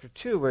Romans chapter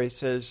 2, where he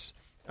says,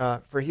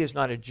 for he is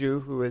not a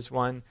Jew who is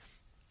one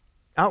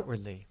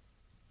outwardly.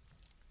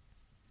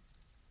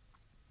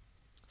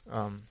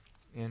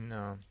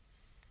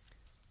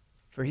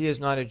 For he is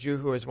not a Jew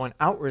who is one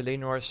outwardly,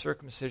 nor is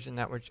circumcision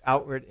that which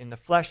outward in the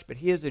flesh, but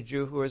he is a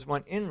Jew who is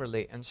one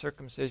inwardly, and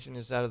circumcision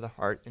is that of the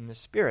heart in the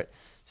spirit.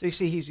 So you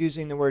see, he's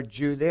using the word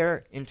Jew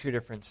there in 2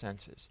 different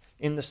senses,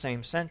 in the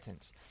same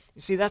sentence.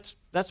 You see, that's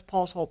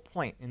Paul's whole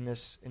point in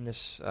this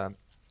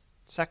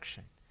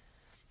section.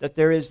 that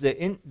there is the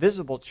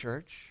invisible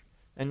church,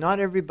 and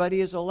not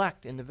everybody is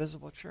elect in the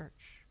visible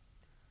church.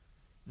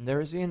 And there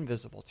is the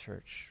invisible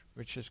church,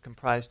 which is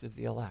comprised of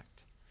the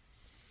elect.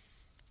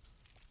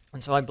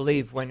 And so I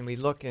believe when we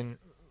look in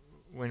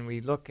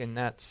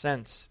that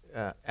sense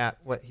at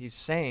what he's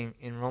saying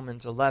in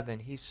Romans 11,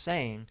 he's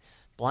saying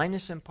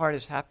blindness in part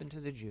has happened to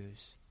the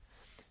Jews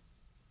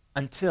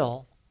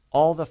until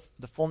all the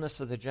fullness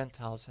of the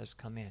Gentiles has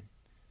come in.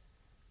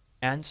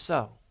 And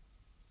so,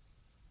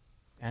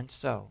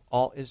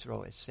 all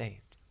Israel is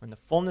saved. When the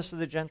fullness of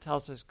the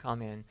Gentiles has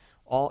come in,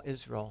 all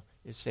Israel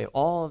is saved.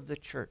 All of the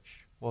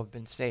church will have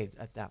been saved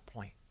at that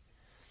point.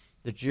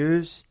 The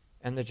Jews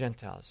and the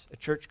Gentiles. A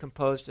church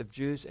composed of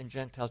Jews and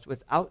Gentiles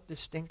without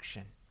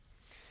distinction.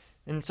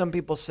 And some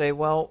people say,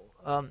 well,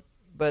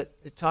 but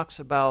it talks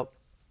about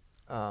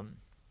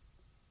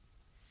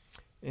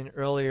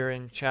earlier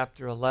in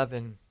chapter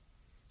 11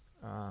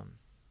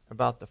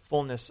 about the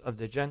fullness of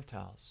the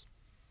Gentiles.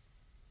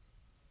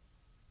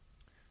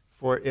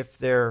 For if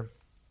their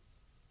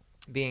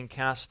being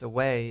cast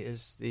away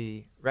is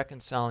the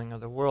reconciling of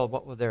the world,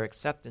 what will their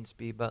acceptance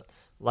be but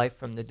life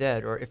from the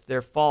dead? Or if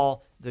their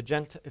fall,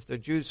 if the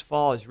Jews'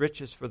 fall is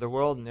riches for the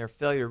world and their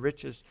failure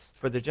riches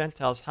for the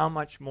Gentiles, how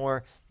much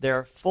more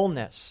their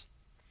fullness?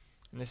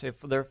 And they say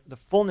for the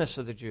fullness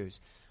of the Jews.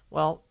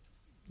 Well,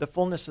 the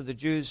fullness of the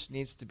Jews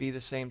needs to be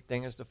the same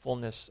thing as the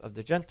fullness of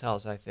the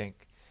Gentiles, I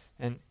think.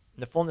 And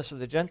the fullness of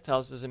the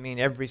Gentiles doesn't mean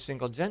every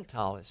single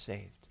Gentile is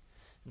saved.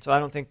 And so I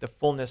don't think the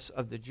fullness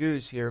of the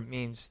Jews here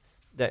means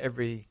that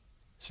every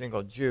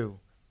single Jew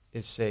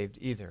is saved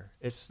either.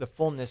 It's the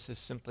fullness is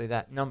simply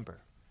that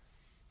number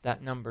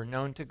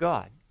known to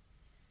God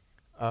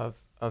of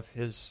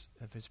his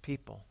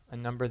people, a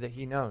number that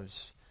he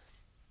knows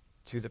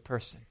to the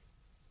person.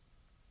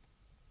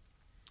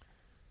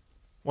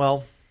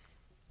 Well,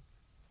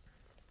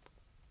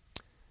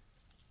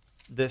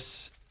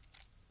 this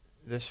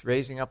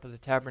raising up of the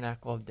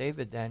tabernacle of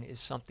David then is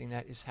something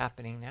that is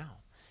happening now.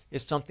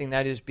 It's something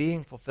that is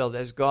being fulfilled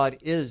as God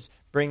is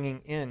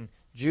bringing in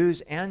Jews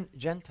and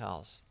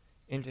Gentiles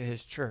into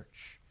his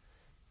church.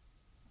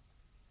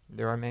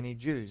 There are many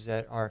Jews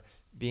that are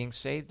being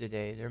saved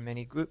today. There are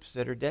many groups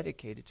that are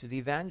dedicated to the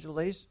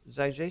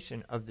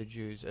evangelization of the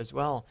Jews as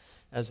well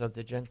as of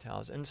the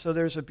Gentiles. And so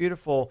there's a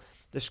beautiful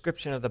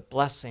description of the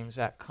blessings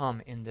that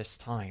come in this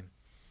time.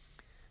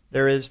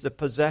 There is the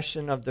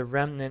possession of the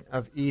remnant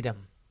of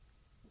Edom.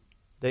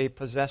 They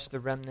possess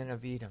the remnant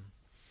of Edom.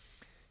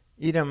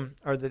 Edom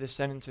are the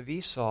descendants of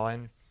Esau,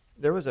 and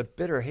there was a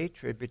bitter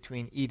hatred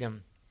between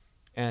Edom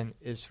and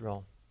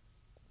Israel.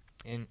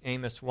 In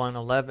Amos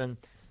 1:11,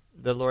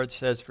 the Lord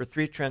says, "For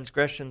 3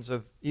 transgressions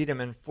of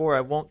Edom and 4,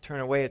 I won't turn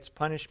away its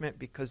punishment,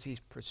 because he's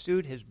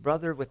pursued his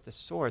brother with the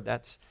sword."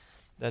 That's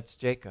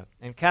Jacob.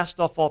 "And cast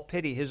off all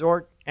pity. His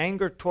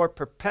anger tore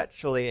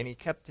perpetually, and he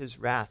kept his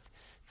wrath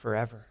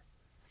forever."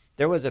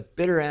 There was a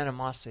bitter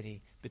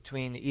animosity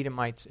between the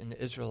Edomites and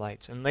the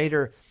Israelites. And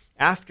later,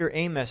 after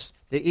Amos,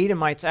 the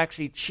Edomites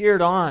actually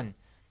cheered on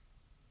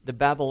the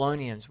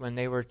Babylonians when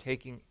they were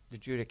taking the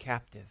Judah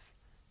captive.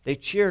 They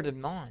cheered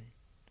them on.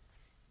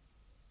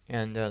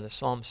 And the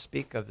Psalms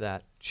speak of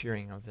that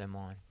cheering of them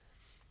on.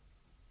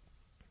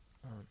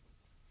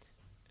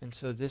 And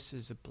so this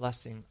is a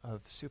blessing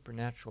of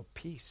supernatural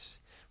peace,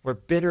 where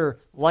bitter,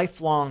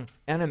 lifelong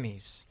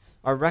enemies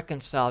are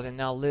reconciled and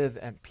now live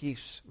at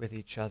peace with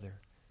each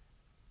other.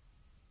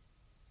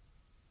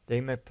 They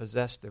may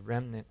possess the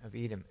remnant of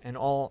Edom and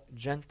all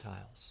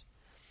Gentiles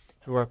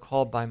who are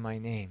called by my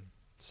name,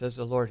 says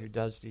the Lord who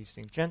does these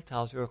things.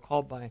 Gentiles who are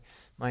called by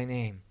my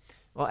name.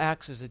 Well,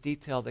 Acts is a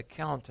detailed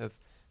account of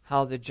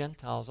how the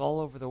Gentiles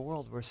all over the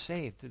world were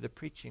saved through the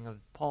preaching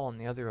of Paul and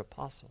the other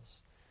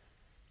apostles.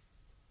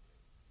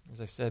 As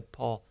I said,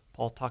 Paul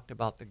talked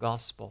about the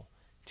gospel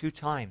 2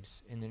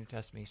 times in the New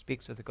Testament. He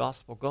speaks of the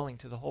gospel going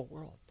to the whole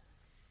world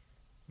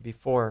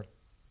before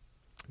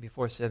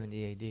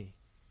 70 A.D.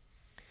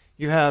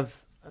 You have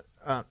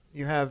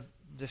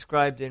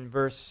described in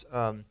verse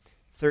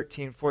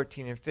 13,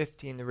 14, and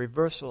 15 the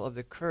reversal of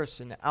the curse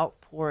and the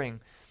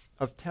outpouring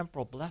of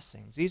temporal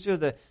blessings.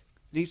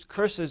 These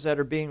curses that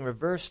are being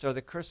reversed are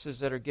the curses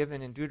that are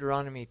given in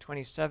Deuteronomy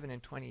 27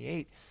 and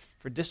 28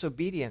 for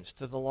disobedience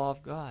to the law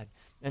of God.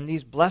 And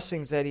these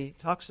blessings that he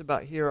talks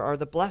about here are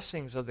the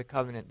blessings of the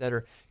covenant that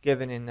are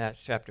given in that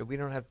chapter. We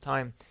don't have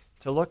time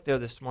to look there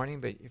this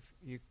morning, but if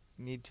you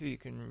need to, you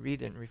can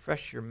read it and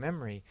refresh your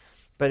memory.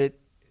 But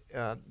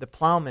the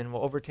plowman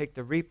will overtake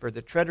the reaper,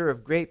 the treader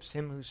of grapes,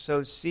 him who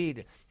sows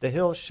seed. The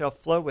hills shall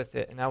flow with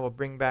it, and I will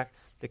bring back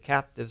the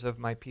captives of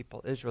my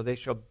people Israel. They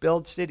shall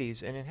build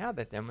cities and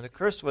inhabit them. And the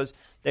curse was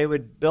they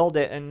would build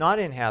it and not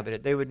inhabit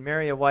it. They would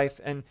marry a wife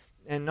and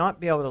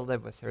not be able to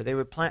live with her. They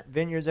would plant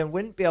vineyards and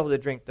wouldn't be able to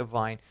drink the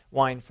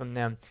wine from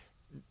them.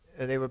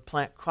 They would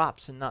plant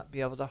crops and not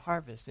be able to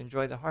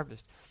enjoy the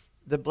harvest.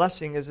 The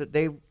blessing is that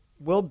they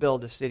will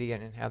build a city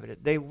and inhabit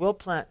it. They will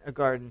plant a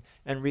garden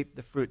and reap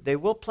the fruit. They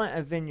will plant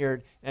a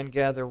vineyard and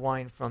gather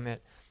wine from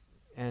it.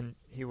 And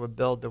he would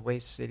build the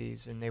waste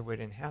cities and they would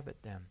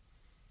inhabit them.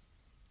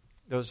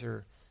 Those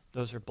are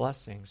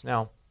blessings.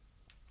 Now,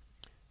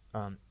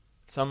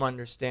 Some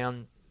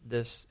understand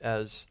this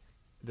as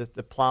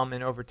the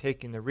plowman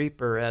overtaking the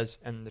reaper,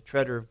 and the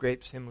treader of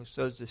grapes him who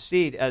sows the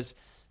seed, as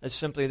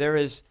simply there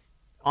is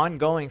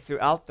ongoing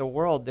throughout the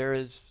world. There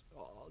is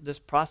this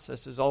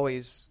process is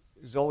always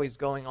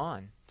going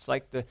on. It's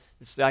like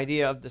it's the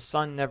idea of the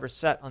sun never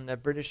set on the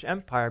British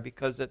Empire,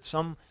 because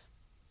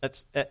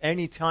at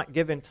any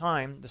given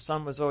time the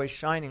sun was always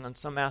shining on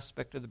some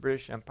aspect of the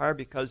British Empire,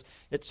 because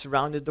it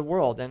surrounded the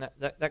world. And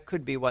that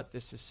could be what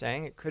this is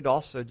saying. It could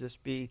also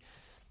just be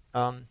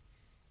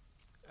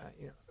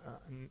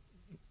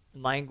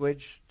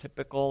language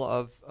typical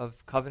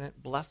of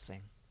covenant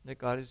blessing, that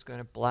God is going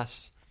to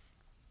bless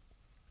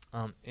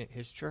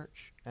His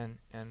church, and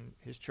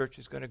His church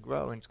is going to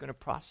grow and it's going to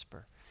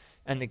prosper,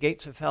 and the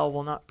gates of hell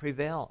will not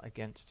prevail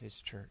against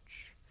His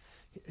church.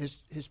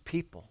 His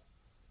people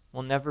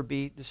will never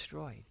be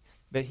destroyed,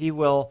 but He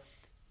will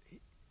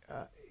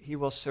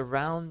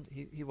surround.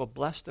 He will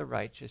bless the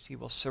righteous. He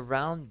will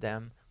surround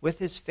them with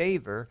His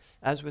favor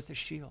as with a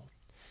shield,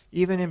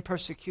 even in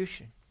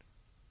persecution.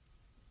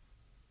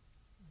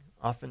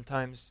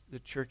 Oftentimes, the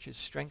church is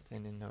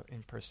strengthened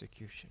in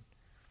persecution.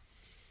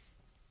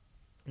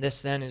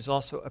 This then is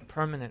also a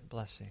permanent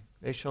blessing.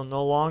 They shall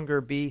no longer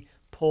be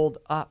pulled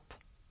up.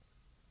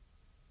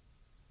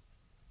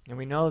 And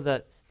we know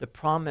that the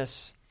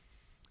promise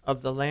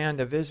of the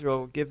land of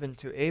Israel given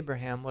to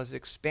Abraham was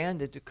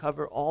expanded to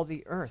cover all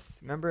the earth.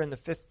 Remember, in the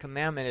fifth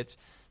commandment, it's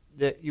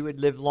that you would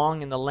live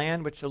long in the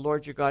land which the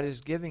Lord your God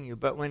is giving you.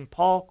 But when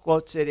Paul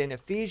quotes it in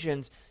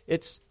Ephesians,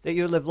 it's that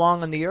you live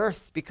long on the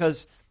earth,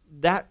 because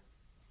that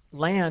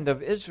land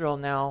of Israel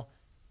now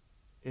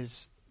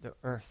is the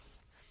earth.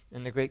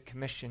 And the Great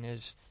Commission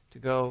is to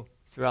go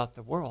throughout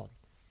the world,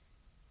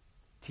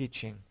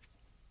 teaching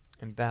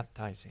and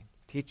baptizing,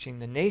 teaching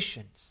the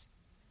nations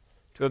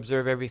to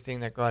observe everything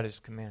that God has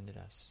commanded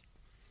us.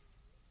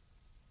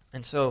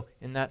 And so,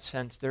 in that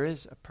sense, there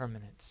is a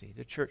permanency.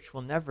 The church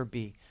will never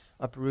be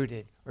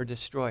uprooted or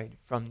destroyed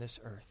from this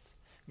earth.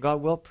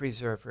 God will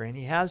preserve her, and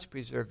He has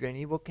preserved her, and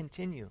He will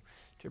continue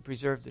to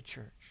preserve the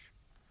church.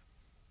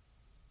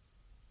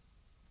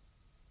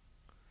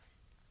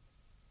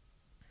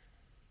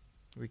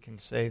 We can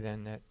say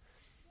then that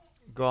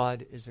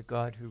God is a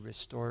God who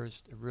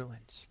restores the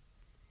ruins.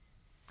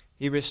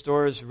 He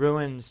restores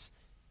ruins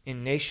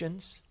in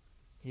nations.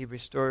 He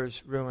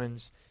restores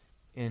ruins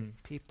in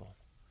people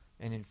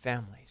and in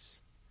families.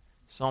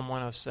 Psalm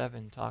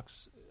 107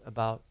 talks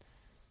about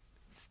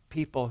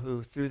people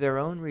who, through their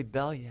own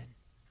rebellion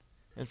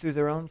and through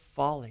their own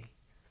folly,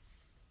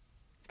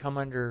 come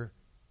under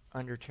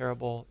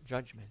terrible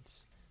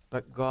judgments.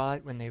 But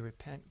God, when they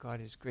repent, God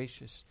is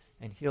gracious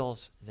and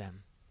heals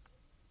them.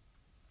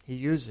 He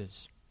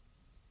uses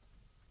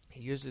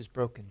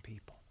broken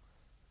people.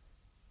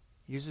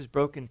 He uses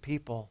broken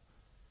people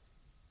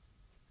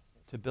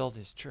to build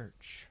His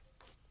church.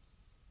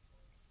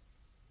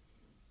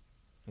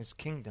 His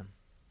kingdom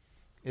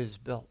is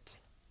built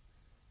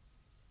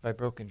by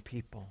broken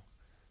people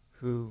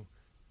who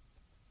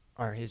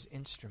are His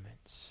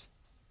instruments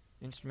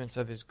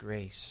of His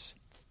grace.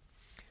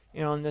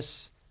 You know, in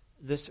this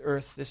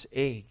earth, this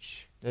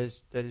age that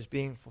is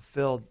being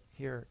fulfilled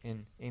here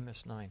in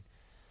Amos 9,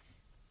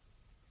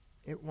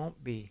 it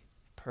won't be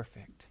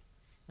perfect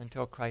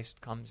until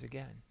Christ comes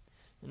again.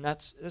 And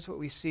that's what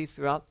we see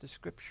throughout the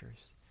Scriptures,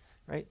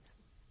 right?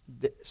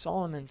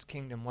 Solomon's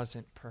kingdom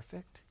wasn't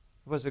perfect.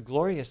 It was a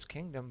glorious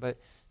kingdom, but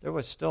there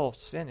was still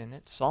sin in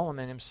it.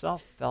 Solomon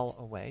himself fell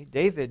away.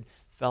 David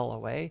fell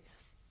away.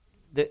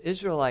 The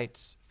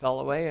Israelites fell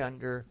away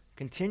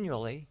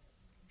continually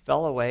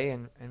fell away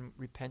and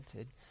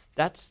repented.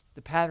 That's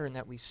the pattern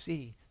that we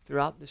see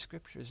throughout the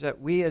Scriptures, that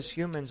we as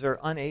humans are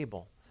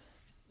unable,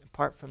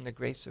 apart from the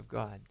grace of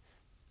God,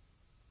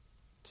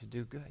 to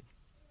do good,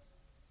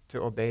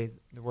 to obey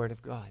the Word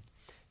of God.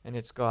 And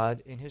it's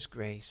God in His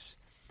grace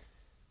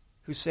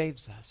who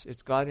saves us.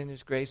 It's God in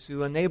His grace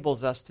who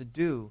enables us to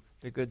do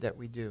the good that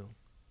we do.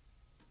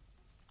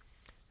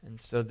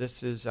 And so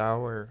this is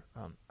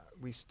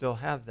we still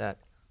have that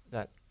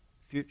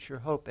future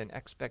hope and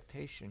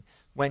expectation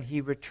when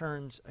He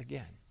returns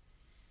again,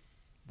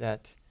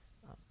 that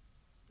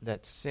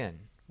sin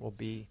will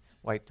be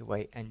wiped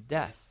away and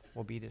death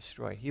will be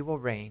destroyed. He will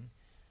reign.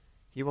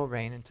 He will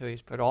reign until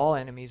He's put all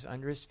enemies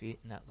under His feet,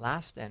 and that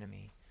last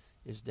enemy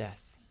is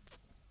death.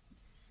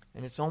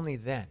 And it's only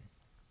then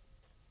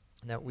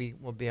that we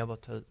will be able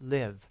to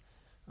live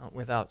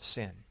without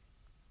sin.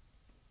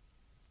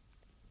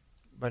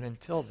 But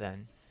until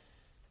then,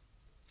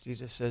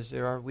 Jesus says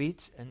there are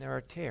wheat and there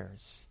are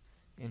tares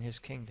in His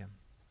kingdom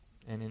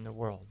and in the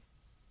world.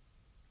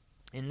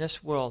 In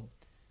this world,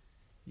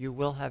 you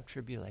will have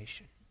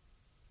tribulation.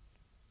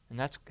 And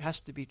that has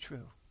to be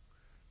true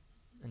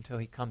until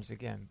He comes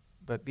again.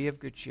 But be of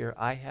good cheer.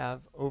 I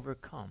have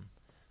overcome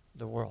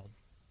the world.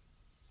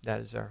 That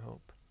is our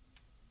hope.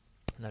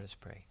 Let us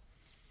pray.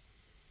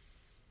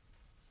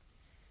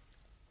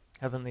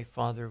 Heavenly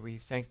Father, we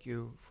thank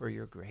You for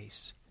Your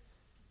grace.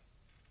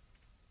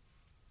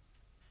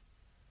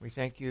 We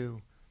thank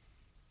You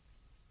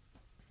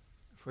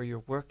for Your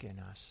work in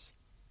us.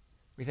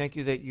 We thank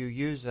you that you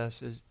use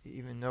us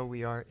even though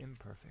we are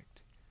imperfect.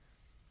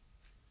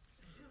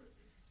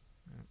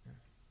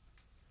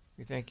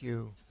 We thank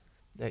you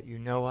that you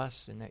know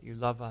us and that you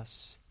love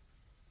us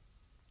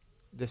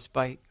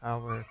despite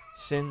our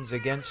sins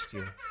against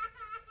you.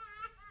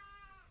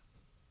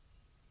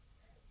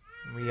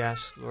 And we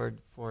ask, Lord,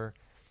 for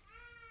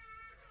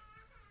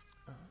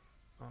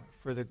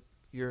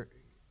your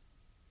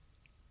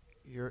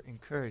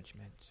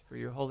encouragement, for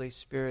your Holy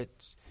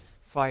Spirit's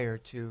fire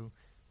to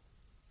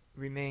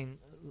remain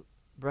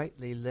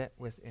brightly lit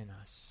within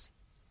us,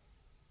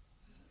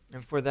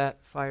 and for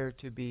that fire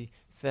to be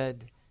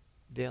fed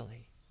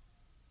daily,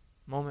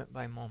 moment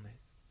by moment,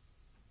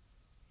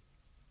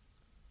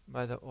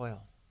 by the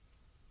oil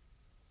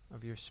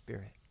of your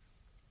Spirit.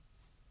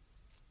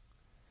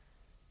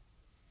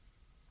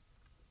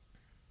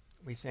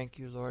 We thank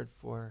you, Lord,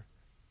 for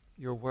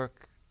your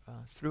work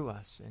through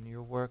us and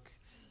your work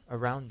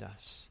around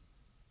us.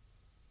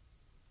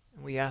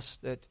 And we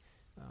ask that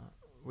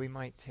we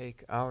might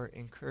take our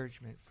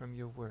encouragement from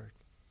your word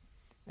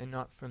and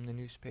not from the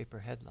newspaper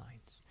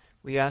headlines.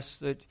 We ask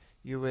that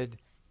you would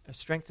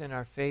strengthen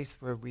our faith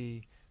where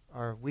we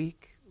are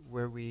weak,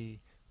 where we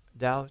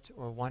doubt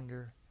or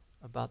wonder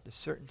about the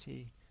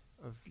certainty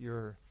of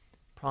your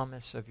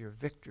promise of your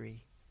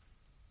victory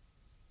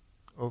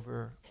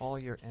over all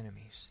your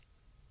enemies.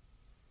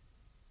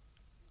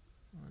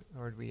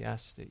 Lord, we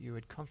ask that you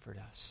would comfort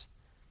us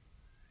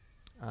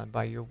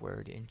by your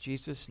word. In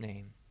Jesus'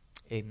 name,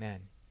 amen.